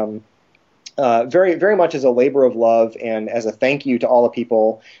a very, very much as a labor of love and as a thank you to all the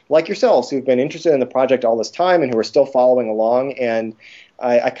people like yourselves who've been interested in the project all this time and who are still following along. And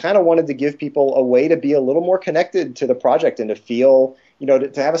I kind of wanted to give people a way to be a little more connected to the project and to feel,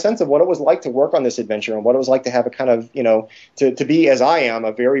 to have a sense of what it was like to work on this adventure and what it was like to have a kind of, to be, as I am,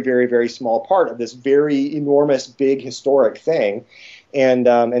 a very, very, very small part of this very enormous, big, historic thing. And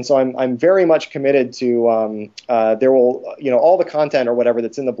so I'm very much committed to there will, all the content or whatever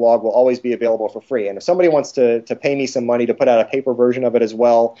that's in the blog will always be available for free. And if somebody wants to pay me some money to put out a paper version of it as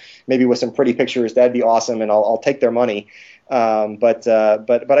well, maybe with some pretty pictures, that'd be awesome, and I'll take their money. But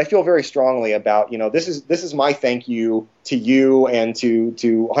I feel very strongly about, this is my thank you to you and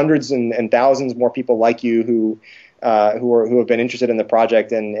to hundreds and thousands more people like you who have been interested in the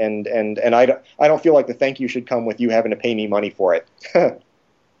project, and I don't feel like the thank you should come with you having to pay me money for it.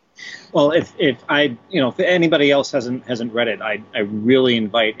 Well, if anybody else hasn't read it, I really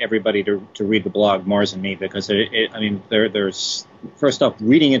invite everybody to read the blog Mars and Me, because there's, first off,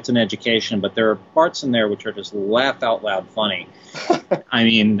 reading it's an education, but there are parts in there which are just laugh out loud funny.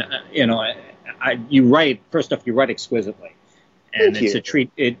 You write exquisitely. And it's a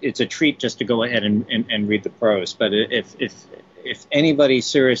treat. It's a treat just to go ahead and read the prose. But if anybody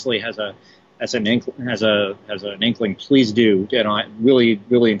seriously has an inkling, please do. I really,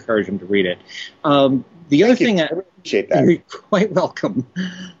 really encourage them to read it. The other thing, I appreciate that. You're quite welcome.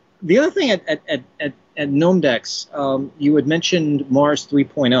 The other thing at GnomeDex, you had mentioned Mars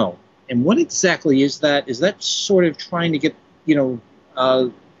 3.0, and what exactly is that? Is that sort of trying to get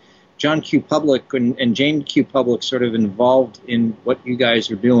John Q. Public and Jane Q. Public sort of involved in what you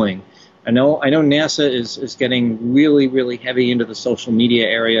guys are doing? I know NASA is getting really, really heavy into the social media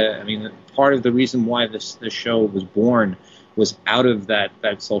area. Part of the reason why this show was born was out of that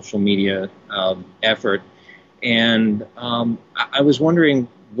social media effort. And I was wondering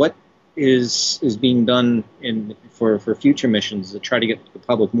what is being done for future missions to try to get the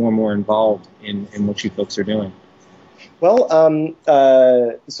public more and more involved in what you folks are doing. Well,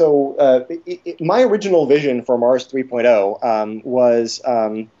 my original vision for Mars 3.0 was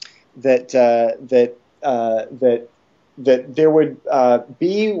that there would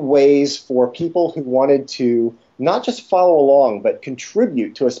be ways for people who wanted to not just follow along, but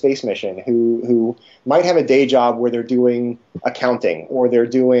contribute to a space mission, who might have a day job where they're doing accounting, or they're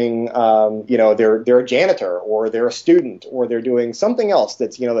doing, they're a janitor, or they're a student, or they're doing something else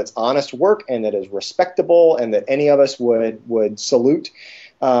that's honest work and that is respectable and that any of us would salute.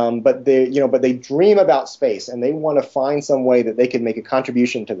 But they dream about space, and they want to find some way that they can make a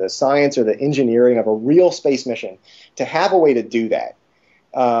contribution to the science or the engineering of a real space mission, to have a way to do that.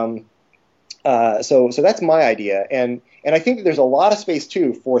 So that's my idea, and I think that there's a lot of space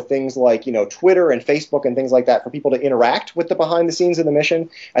too for things like Twitter and Facebook and things like that, for people to interact with the behind the scenes of the mission.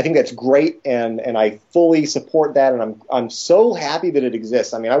 I think that's great, and I fully support that, and I'm so happy that it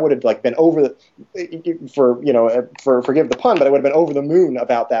exists. I would have been over forgive the pun, but I would have been over the moon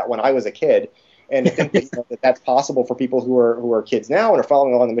about that when I was a kid. And to think that that's possible for people who are kids now and are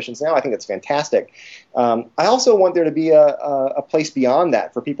following along the missions now, I think that's fantastic. I also want there to be a place beyond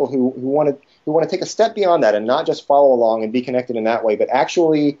that for people who want to take a step beyond that and not just follow along and be connected in that way, but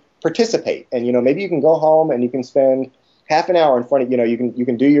actually participate. And maybe you can go home and you can spend half an hour in front of you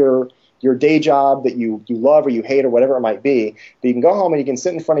can do your day job that you love or you hate or whatever it might be. But you can go home and you can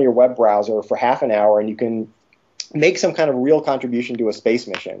sit in front of your web browser for half an hour and you can make some kind of real contribution to a space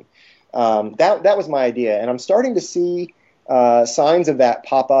mission. That was my idea, and I'm starting to see signs of that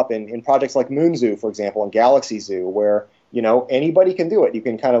pop up in projects like Moon Zoo, for example, and Galaxy Zoo, where anybody can do it. You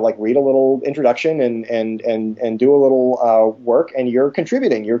can kind of read a little introduction and do a little work, and you're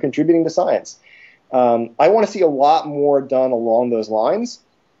contributing to science. I want to see a lot more done along those lines.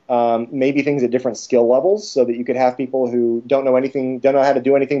 Maybe things at different skill levels, so that you could have people who don't know how to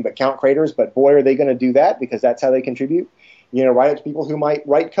do anything but count craters, but boy, are they going to do that, because that's how they contribute. Right up to people who might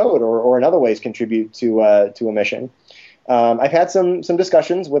write code or in other ways contribute to a mission. I've had some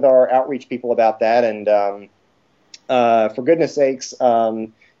discussions with our outreach people about that, and for goodness sakes,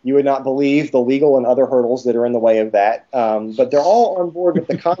 you would not believe the legal and other hurdles that are in the way of that. But they're all on board with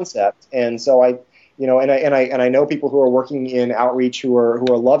the concept, and so I and I know people who are working in outreach who are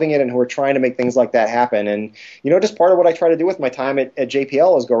loving it and who are trying to make things like that happen. And just part of what I try to do with my time at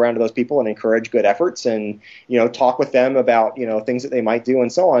JPL is go around to those people and encourage good efforts, and talk with them about things that they might do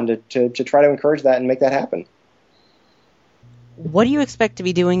and so on to try to encourage that and make that happen. What do you expect to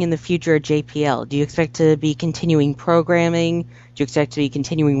be doing in the future at JPL? Do you expect to be continuing programming? Do you expect to be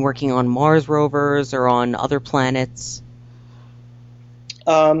continuing working on Mars rovers or on other planets?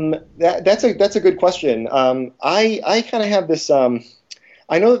 That's a good question. I kind of have this.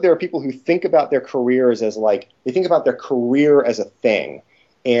 I know that there are people who think about their careers as they think about their career as a thing,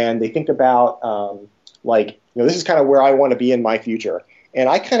 and they think about this is kind of where I want to be in my future. And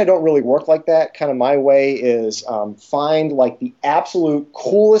I kind of don't really work like that. Kind of my way is find the absolute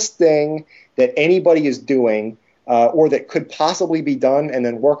coolest thing that anybody is doing or that could possibly be done, and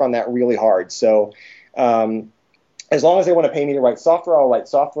then work on that really hard. So as long as they want to pay me to write software, I'll write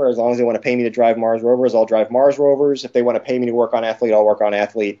software. As long as they want to pay me to drive Mars rovers, I'll drive Mars rovers. If they want to pay me to work on Athlete, I'll work on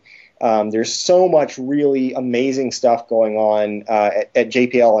Athlete. There's so much really amazing stuff going on at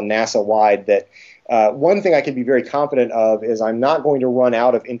JPL and NASA-wide that one thing I can be very confident of is I'm not going to run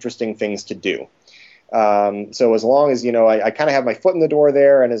out of interesting things to do. So as long as, I kind of have my foot in the door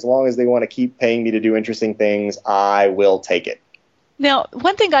there, and as long as they want to keep paying me to do interesting things, I will take it. Now,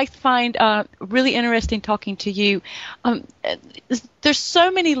 one thing I find really interesting talking to you, there's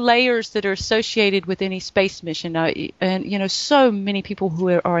so many layers that are associated with any space mission, and so many people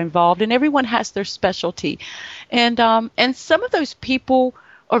who are involved, and everyone has their specialty, and some of those people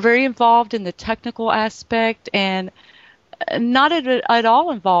are very involved in the technical aspect and not at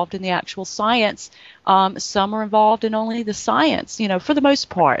all involved in the actual science. Some are involved in only the science, for the most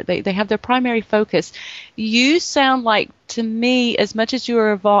part. They have their primary focus. You sound like, to me, as much as you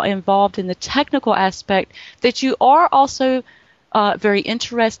are involved in the technical aspect, that you are also very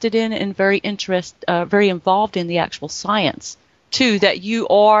interested in and very involved in the actual science, too, that you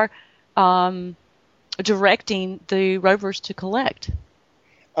are directing the rovers to collect.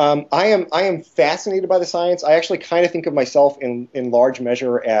 I am fascinated by the science. I actually kind of think of myself in large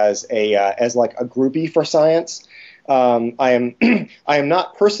measure as a groupie for science. I am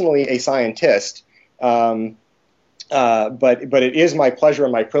not personally a scientist, but it is my pleasure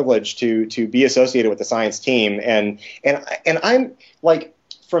and my privilege to be associated with the science team. And I'm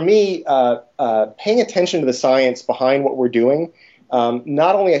for me, paying attention to the science behind what we're doing.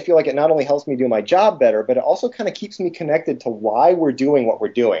 I feel like it not only helps me do my job better, but it also kind of keeps me connected to why we're doing what we're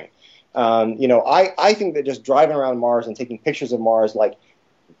doing. I think that just driving around Mars and taking pictures of Mars,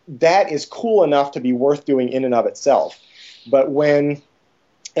 that is cool enough to be worth doing in and of itself. But when,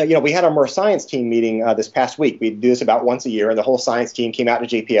 we had our Mars science team meeting this past week. We do this about once a year, and the whole science team came out to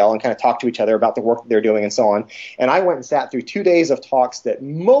JPL and kind of talked to each other about the work that they're doing and so on. And I went and sat through 2 days of talks that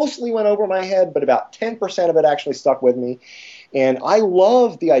mostly went over my head, but about 10% of it actually stuck with me. And I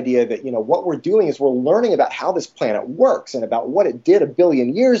love the idea that, what we're doing is we're learning about how this planet works and about what it did 1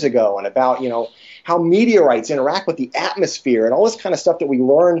 billion years ago and about, how meteorites interact with the atmosphere and all this kind of stuff that we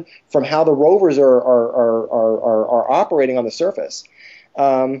learn from how the rovers are operating on the surface.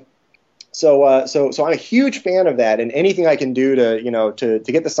 So I'm a huge fan of that, and anything I can do to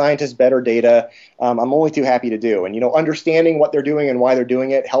get the scientists better data, I'm only too happy to do. And, understanding what they're doing and why they're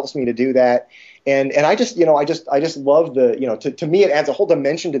doing it helps me to do that. And I just love to me, it adds a whole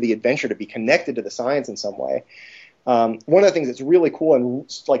dimension to the adventure to be connected to the science in some way. One of the things that's really cool and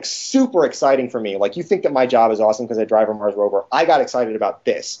super exciting for me, you think that my job is awesome because I drive a Mars rover. I got excited about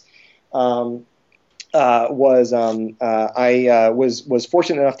this. I was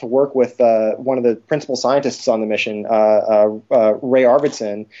fortunate enough to work with one of the principal scientists on the mission, Ray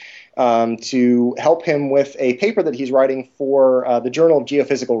Arvidsson, to help him with a paper that he's writing for the Journal of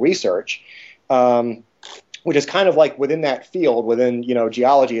Geophysical Research. Which is kind of within that field, within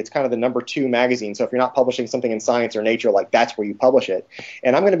geology, it's kind of the #2 magazine. So if you're not publishing something in Science or Nature, that's where you publish it.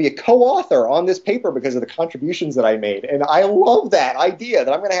 And I'm going to be a co-author on this paper because of the contributions that I made. And I love that idea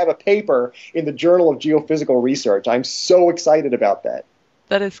that I'm going to have a paper in the Journal of Geophysical Research. I'm so excited about that.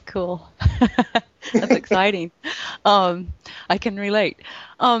 That is cool. That's exciting. I can relate.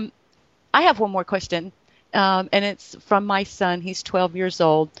 I have one more question. And it's from my son. He's 12 years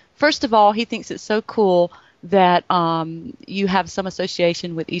old. First of all, he thinks it's so cool that you have some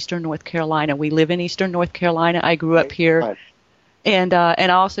association with Eastern North Carolina. We live in Eastern North Carolina. I grew up here, and I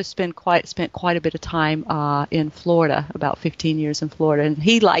also spent quite a bit of time in Florida, about 15 years in Florida. And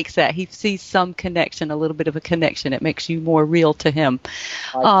he likes that. He sees some connection, a little bit of a connection. It makes you more real to him.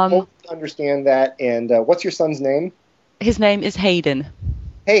 I totally understand that. And what's your son's name? His name is Hayden.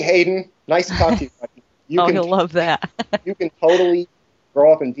 Hey, Hayden. Nice to talk to you. He'll love that. You can totally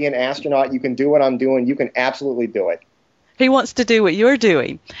grow up and be an astronaut. You can do what I'm doing. You can absolutely do it. He wants to do what you're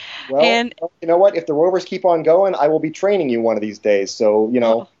doing. Well, and you know what? If the rovers keep on going, I will be training you one of these days. So,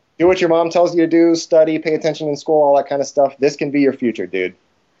 do what your mom tells you to do, study, pay attention in school, all that kind of stuff. This can be your future, dude.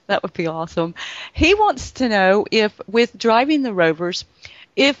 That would be awesome. He wants to know if, with driving the rovers,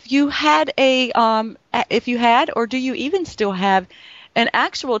 if you had or do you even still have an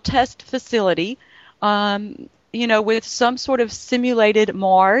actual test facility, with some sort of simulated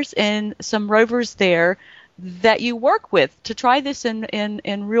Mars and some rovers there that you work with to try this in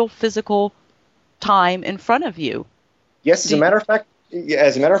real physical time in front of you. Yes, as a matter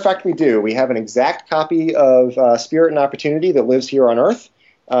of fact, we do. We have an exact copy of Spirit and Opportunity that lives here on Earth,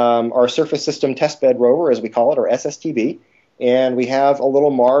 our Surface System Testbed Rover, as we call it, or SSTB. And we have a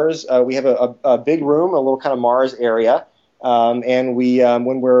little Mars. We have a big room, a little kind of Mars area. And we,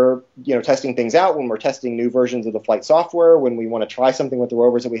 when we're testing things out, when we're testing new versions of the flight software, when we want to try something with the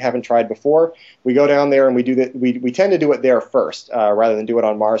rovers that we haven't tried before, we go down there and we do that. We tend to do it there first, rather than do it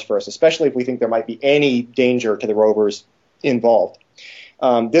on Mars first, especially if we think there might be any danger to the rovers involved.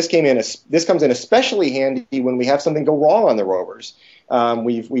 This comes in especially handy when we have something go wrong on the rovers.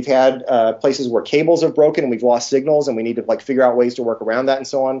 We've had places where cables have broken and we've lost signals and we need to figure out ways to work around that and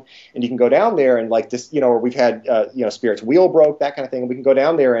so on. And you can go down there and or we've had Spirit's wheel broke, that kind of thing. And we can go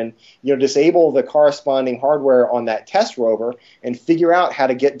down there and disable the corresponding hardware on that test rover and figure out how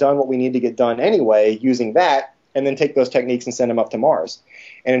to get done what we need to get done anyway using that, and then take those techniques and send them up to Mars.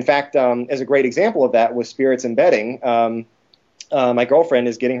 And in fact, as a great example of that was Spirit's embedding. My girlfriend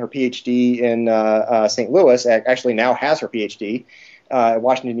is getting her PhD in St. Louis. Actually, now has her PhD at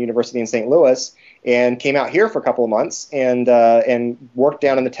Washington University in St. Louis, and came out here for a couple of months and worked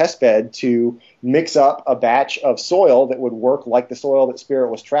down in the test bed to mix up a batch of soil that would work like the soil that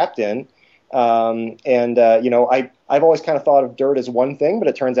Spirit was trapped in. I've always kind of thought of dirt as one thing, but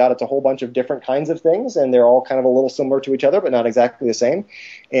it turns out it's a whole bunch of different kinds of things, and they're all kind of a little similar to each other, but not exactly the same.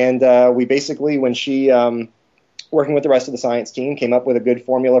 And we basically, when she working with the rest of the science team, came up with a good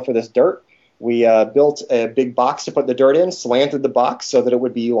formula for this dirt. We built a big box to put the dirt in, slanted the box so that it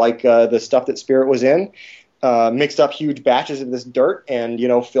would be like the stuff that Spirit was in, mixed up huge batches of this dirt, and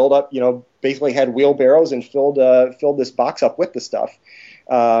filled up, basically had wheelbarrows and filled this box up with the stuff.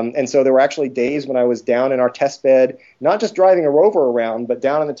 And so there were actually days when I was down in our test bed, not just driving a rover around, but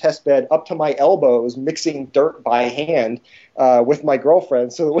down in the test bed up to my elbows, mixing dirt by hand with my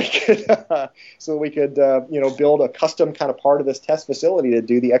girlfriend, so that we could build a custom kind of part of this test facility to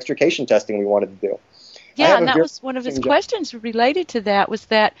do the extrication testing we wanted to do. Yeah, and that was one of his questions related to that, was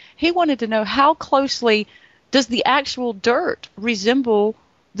that he wanted to know how closely does the actual dirt resemble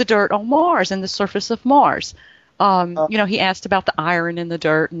the dirt on Mars and the surface of Mars. He asked about the iron in the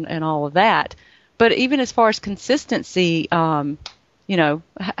dirt and all of that. But even as far as consistency, how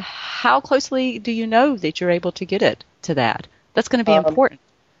closely do you know that you're able to get it to that? That's going to be important.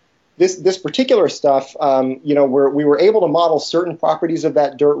 This particular stuff, we were able to model certain properties of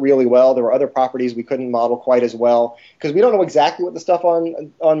that dirt really well. There were other properties we couldn't model quite as well because we don't know exactly what the stuff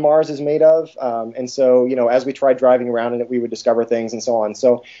on Mars is made of. And so, as we tried driving around in it, we would discover things and so on.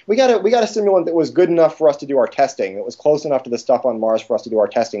 So we got a simulant that was good enough for us to do our testing. It was close enough to the stuff on Mars for us to do our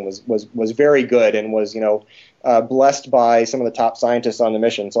testing. Was very good and was blessed by some of the top scientists on the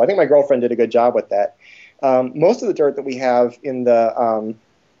mission. So I think my girlfriend did a good job with that. Most of the dirt that we have in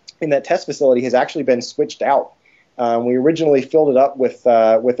that test facility has actually been switched out. We originally filled it up with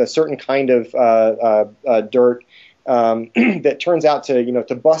a certain kind of dirt that turns out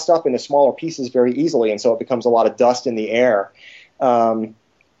to bust up into smaller pieces very easily, and so it becomes a lot of dust in the air. And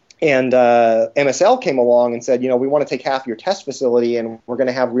MSL came along and said, we want to take half your test facility, and we're going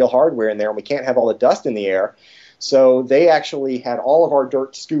to have real hardware in there, and we can't have all the dust in the air. So they actually had all of our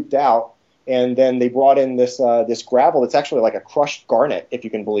dirt scooped out. And then they brought in this gravel that's actually like a crushed garnet, if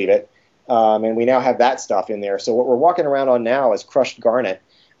you can believe it. And we now have that stuff in there. So what we're walking around on now is crushed garnet.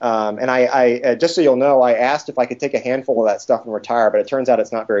 And I just so you'll know, I asked if I could take a handful of that stuff and retire, but it turns out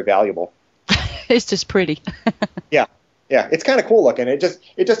it's not very valuable. It's just pretty. Yeah, it's kind of cool looking. It just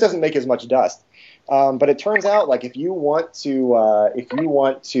doesn't make as much dust. But it turns out, like, if you want to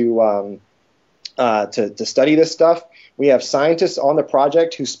study this stuff, we have scientists on the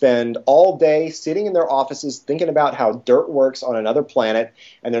project who spend all day sitting in their offices thinking about how dirt works on another planet,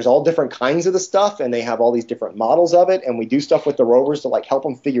 and there's all different kinds of the stuff, and they have all these different models of it, and we do stuff with the rovers to help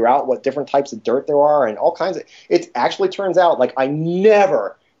them figure out what different types of dirt there are and all kinds of. It actually turns out, I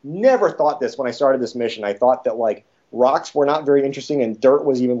never thought this when I started this mission. I thought that rocks were not very interesting, and dirt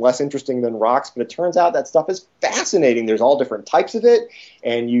was even less interesting than rocks. But it turns out that stuff is fascinating. There's all different types of it,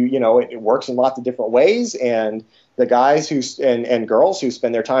 and it works in lots of different ways. And the guys and girls who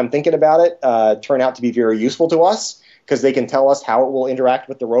spend their time thinking about it turn out to be very useful to us because they can tell us how it will interact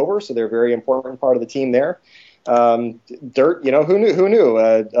with the rover. So they're a very important part of the team there. Dirt, who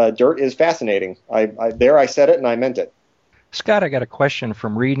knew? Dirt is fascinating. I said it and I meant it. Scott, I got a question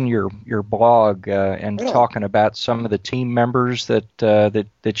from reading your blog and talking about some of the team members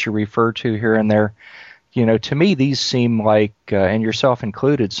that you refer to here and there. To me, these seem like, and yourself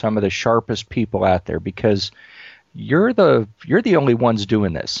included, some of the sharpest people out there because you're the only ones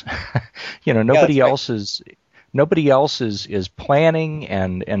doing this. Nobody else is planning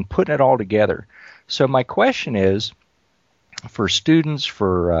and putting it all together. So my question is, for students,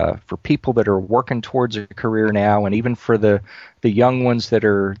 for people that are working towards a career now, and even for the young ones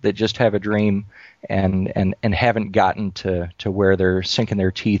that just have a dream and haven't gotten to where they're sinking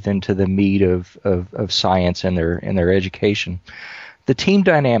their teeth into the meat of science in their education, the team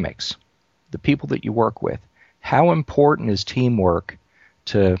dynamics, the people that you work with, how important is teamwork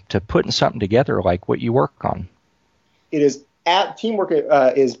to putting something together like what you work on? It is. Teamwork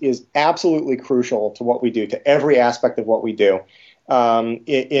is absolutely crucial to what we do, to every aspect of what we do.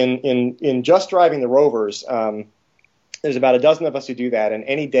 In just driving the rovers, there's about a dozen of us who do that, and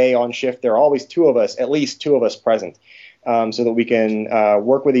any day on shift there are always at least two of us present, so that we can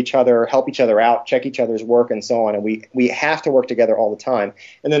work with each other, help each other out, check each other's work, and so on. And we have to work together all the time.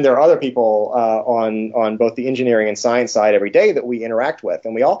 And then there are other people on both the engineering and science side every day that we interact with,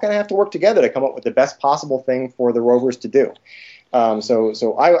 and we all kind of have to work together to come up with the best possible thing for the rovers to do.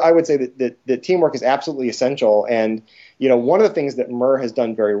 So I would say that teamwork is absolutely essential. And one of the things that MER has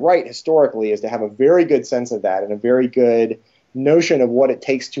done very right historically is to have a very good sense of that and a very good notion of what it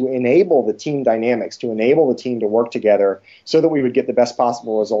takes to enable the team dynamics, to enable the team to work together so that we would get the best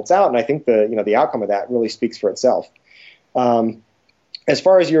possible results out. And I think the outcome of that really speaks for itself. As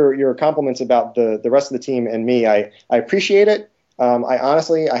far as your compliments about the rest of the team and me, I appreciate it. I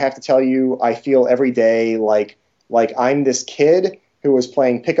honestly have to tell you, I feel every day like I'm this kid who was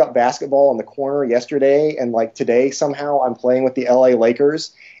playing pickup basketball in the corner yesterday, and like today somehow I'm playing with the LA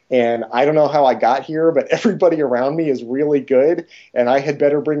Lakers. And I don't know how I got here, but everybody around me is really good, and I had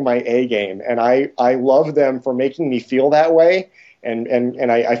better bring my A game. And I love them for making me feel that way,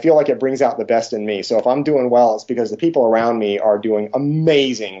 and I feel like it brings out the best in me. So if I'm doing well, it's because the people around me are doing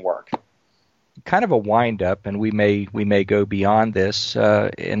amazing work. Kind of a wind up, and we may go beyond this.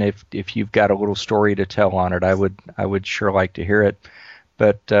 And if you've got a little story to tell on it, I would sure like to hear it.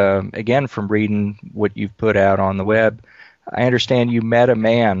 But again, from reading what you've put out on the web, I understand you met a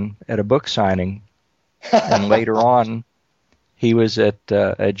man at a book signing, and later on, he was at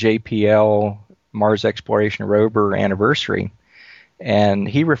a JPL Mars Exploration Rover anniversary, and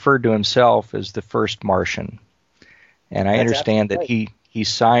he referred to himself as the first Martian. And I understand that he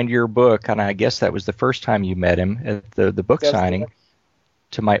signed your book, and I guess that was the first time you met him at the book signing,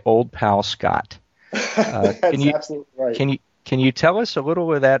 to my old pal Scott. That's absolutely right. Can you tell us a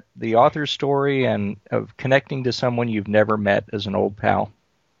little of the author's story and of connecting to someone you've never met as an old pal?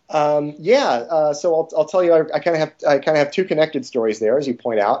 So I'll tell you, I kind of have two connected stories there, as you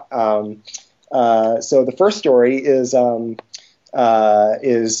point out. So the first story is that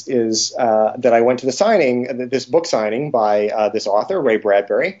I went to the signing, this book signing by this author, Ray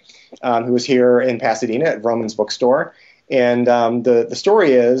Bradbury, who was here in Pasadena at Vroman's Bookstore. And the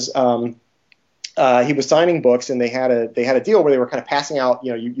story is he was signing books, and they had a deal where they were kind of passing out.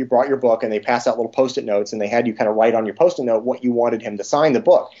 You brought your book, and they passed out little Post-it notes, and they had you kind of write on your Post-it note what you wanted him to sign the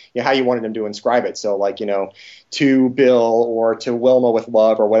book, how you wanted him to inscribe it. So like to Bill or to Wilma with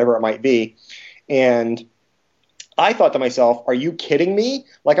love or whatever it might be. And I thought to myself, are you kidding me?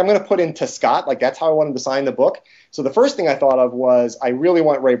 Like, I'm going to put in to Scott, like that's how I wanted to sign the book. So the first thing I thought of was, I really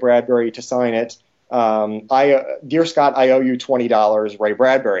want Ray Bradbury to sign it. Dear Scott, I owe you $20, Ray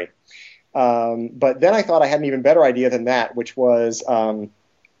Bradbury. But then I thought I had an even better idea than that, which was to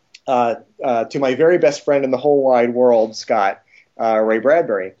my very best friend in the whole wide world, Scott, Ray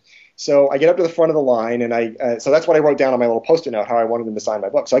Bradbury. So I get up to the front of the line, and so that's what I wrote down on my little Post-it note, how I wanted them to sign my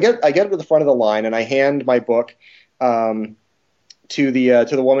book. So I get up to the front of the line, and I hand my book to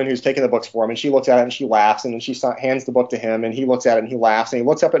the woman who's taking the books for him, and she looks at it and she laughs, and then she hands the book to him, and he looks at it and he laughs, and he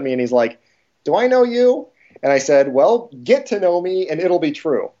looks up at me and he's like, "Do I know you?" And I said, "Well, get to know me, and it'll be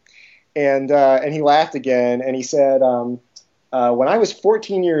true." And he laughed again, and he said, "When I was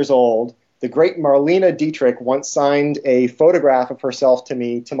 14 years old, the great Marlene Dietrich once signed a photograph of herself to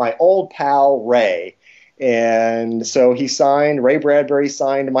me, to my old pal Ray." And so Ray Bradbury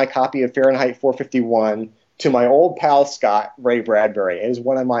signed my copy of Fahrenheit 451 to my old pal Scott, Ray Bradbury. It is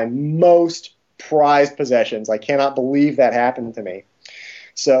one of my most prized possessions. I cannot believe that happened to me.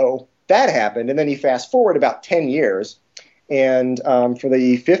 So that happened, and then you fast forward about 10 years, and for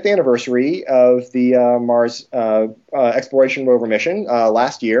the 5th anniversary of the Mars Exploration Rover mission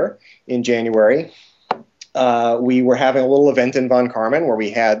last year in January, we were having a little event in Von Karman where we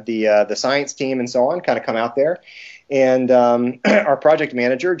had the science team and so on kind of come out there. And our project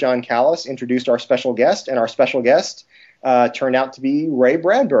manager, John Callis, introduced our special guest, and our special guest turned out to be Ray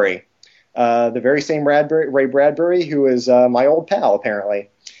Bradbury, the very same Ray Bradbury who is my old pal, apparently.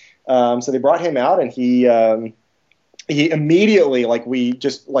 So they brought him out, and he immediately,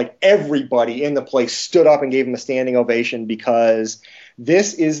 like everybody in the place stood up and gave him a standing ovation, because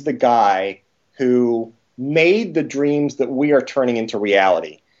this is the guy who made the dreams that we are turning into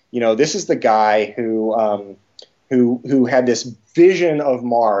reality. You know, this is the guy who had this vision of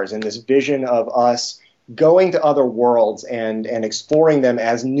Mars and this vision of us going to other worlds and exploring them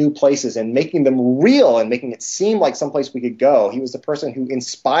as new places and making them real and making it seem like someplace we could go. He was the person who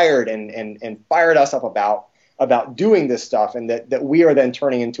inspired and fired us up about doing this stuff, and that we are then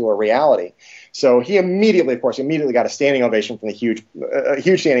turning into a reality. So he immediately got a standing ovation from a huge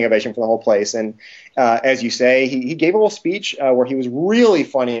standing ovation from the whole place. And as you say, he gave a little speech where he was really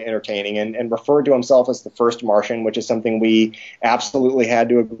funny and entertaining, and referred to himself as the first Martian, which is something we absolutely had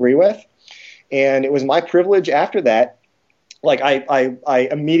to agree with. And it was my privilege after that. Like I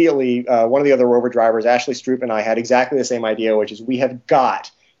immediately, one of the other rover drivers, Ashley Stroop, and I had exactly the same idea, which is we have got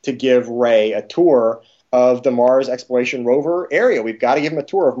to give Ray a tour of the Mars Exploration Rover area. We've got to give him a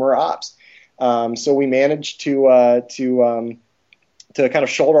tour of Mur Ops. So we managed to kind of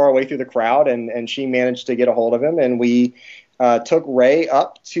shoulder our way through the crowd, and she managed to get a hold of him, and we took Ray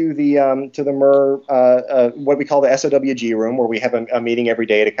up to the Mur, what we call the SOWG room, where we have a meeting every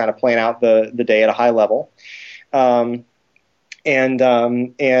day to kind of plan out the day at a high level. And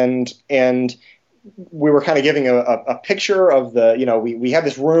we were kind of giving a picture of we have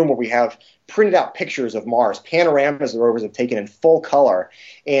this room where we have printed out pictures of Mars, panoramas the rovers have taken in full color.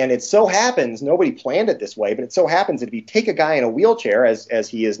 And it so happens, nobody planned it this way, but it so happens that if you take a guy in a wheelchair, as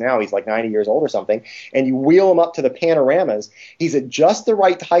he is now, he's like 90 years old or something, and you wheel him up to the panoramas, he's at just the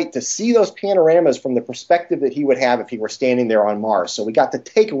right height to see those panoramas from the perspective that he would have if he were standing there on Mars. So we got to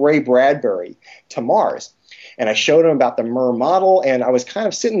take Ray Bradbury to Mars. And I showed him about the Mur model, and I was kind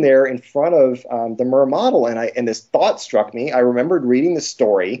of sitting there in front of the Mur model, and this thought struck me. I remembered reading the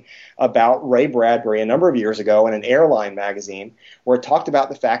story about Ray Bradbury a number of years ago in an airline magazine, where it talked about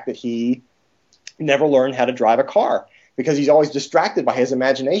the fact that he never learned how to drive a car because he's always distracted by his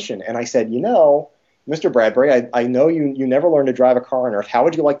imagination. And I said, Mr. Bradbury, I know you never learned to drive a car on Earth. How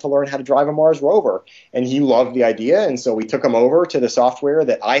would you like to learn how to drive a Mars rover? And he loved the idea, and so we took him over to the software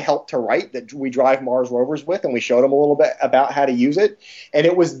that I helped to write that we drive Mars rovers with, and we showed him a little bit about how to use it. And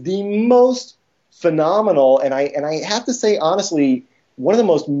it was the most phenomenal, and I have to say, honestly, one of the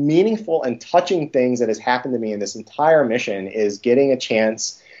most meaningful and touching things that has happened to me in this entire mission is getting a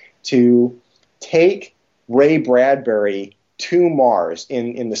chance to take Ray Bradbury to Mars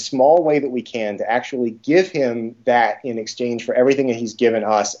in the small way that we can, to actually give him that in exchange for everything that he's given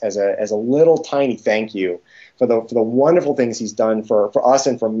us as a little tiny thank you for the wonderful things he's done for us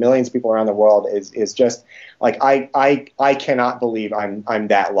and for millions of people around the world is just like I cannot believe I'm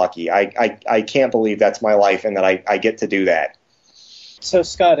that lucky. I can't believe that's my life and that I get to do that. So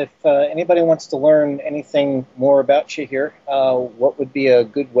Scott, if anybody wants to learn anything more about you here, what would be a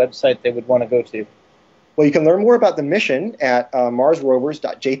good website they would want to go to? Well, you can learn more about the mission at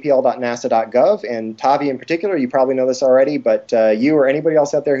marsrovers.jpl.nasa.gov, and Tavi in particular, you probably know this already, but you or anybody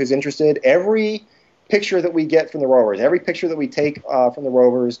else out there who's interested, every picture that we get from the rovers, every picture that we take from the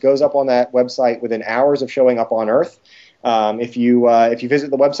rovers goes up on that website within hours of showing up on Earth. If you visit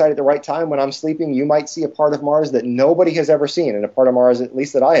the website at the right time when I'm sleeping, you might see a part of Mars that nobody has ever seen, and a part of Mars at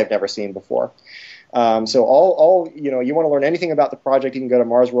least that I have never seen before. So you want to learn anything about the project, you can go to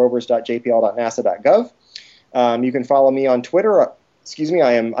marsrovers.jpl.nasa.gov. You can follow me on Twitter. I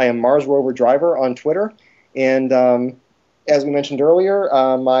am Mars Rover Driver on Twitter. And as we mentioned earlier,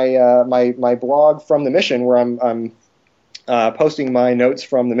 my blog from the mission, where I'm posting my notes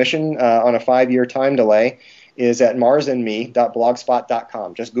from the mission on a 5-year time delay, is at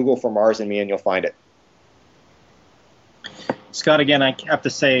marsandme.blogspot.com. Just Google for Mars and Me and you'll find it. Scott, again, I have to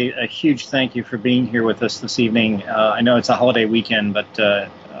say a huge thank you for being here with us this evening. I know it's a holiday weekend, but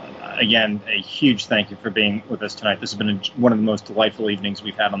again, a huge thank you for being with us tonight. This has been one of the most delightful evenings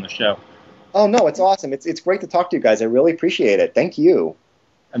we've had on the show. Oh, no, it's awesome. It's great to talk to you guys. I really appreciate it. Thank you.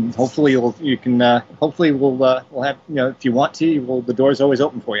 And hopefully we'll have, if you want to, the door's always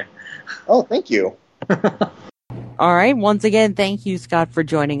open for you. Oh, thank you. All right. Once again, thank you, Scott, for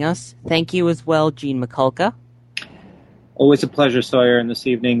joining us. Thank you as well, Gene Mikulka. Always a pleasure, Sawyer, and this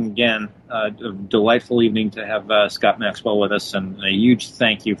evening, again, a delightful evening to have Scott Maxwell with us, and a huge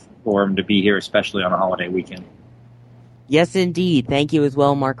thank you for him to be here, especially on a holiday weekend. Yes, indeed. Thank you as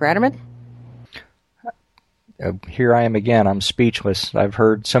well, Mark Ratterman. Here I am again. I'm speechless. I've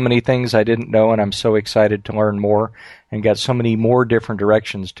heard so many things I didn't know, and I'm so excited to learn more and got so many more different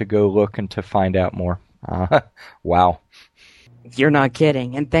directions to go look and to find out more. Wow. You're not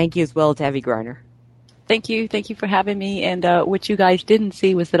kidding. And thank you as well, Tavi Griner. Thank you for having me. And what you guys didn't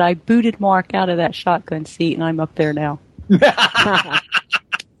see was that I booted Mark out of that shotgun seat, and I'm up there now.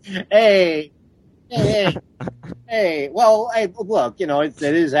 Hey. Well, look, it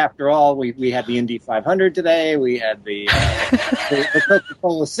is, after all, we had the Indy 500 today. We had the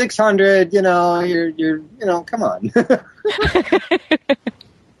Coca-Cola 600. You're come on.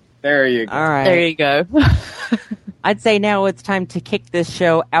 There you go. All right. There you go. I'd say now it's time to kick this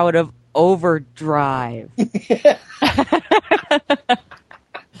show out of overdrive.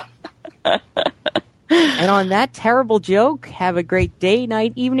 And on that terrible joke, have a great day,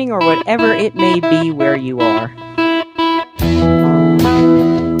 night, evening, or whatever it may be where you are.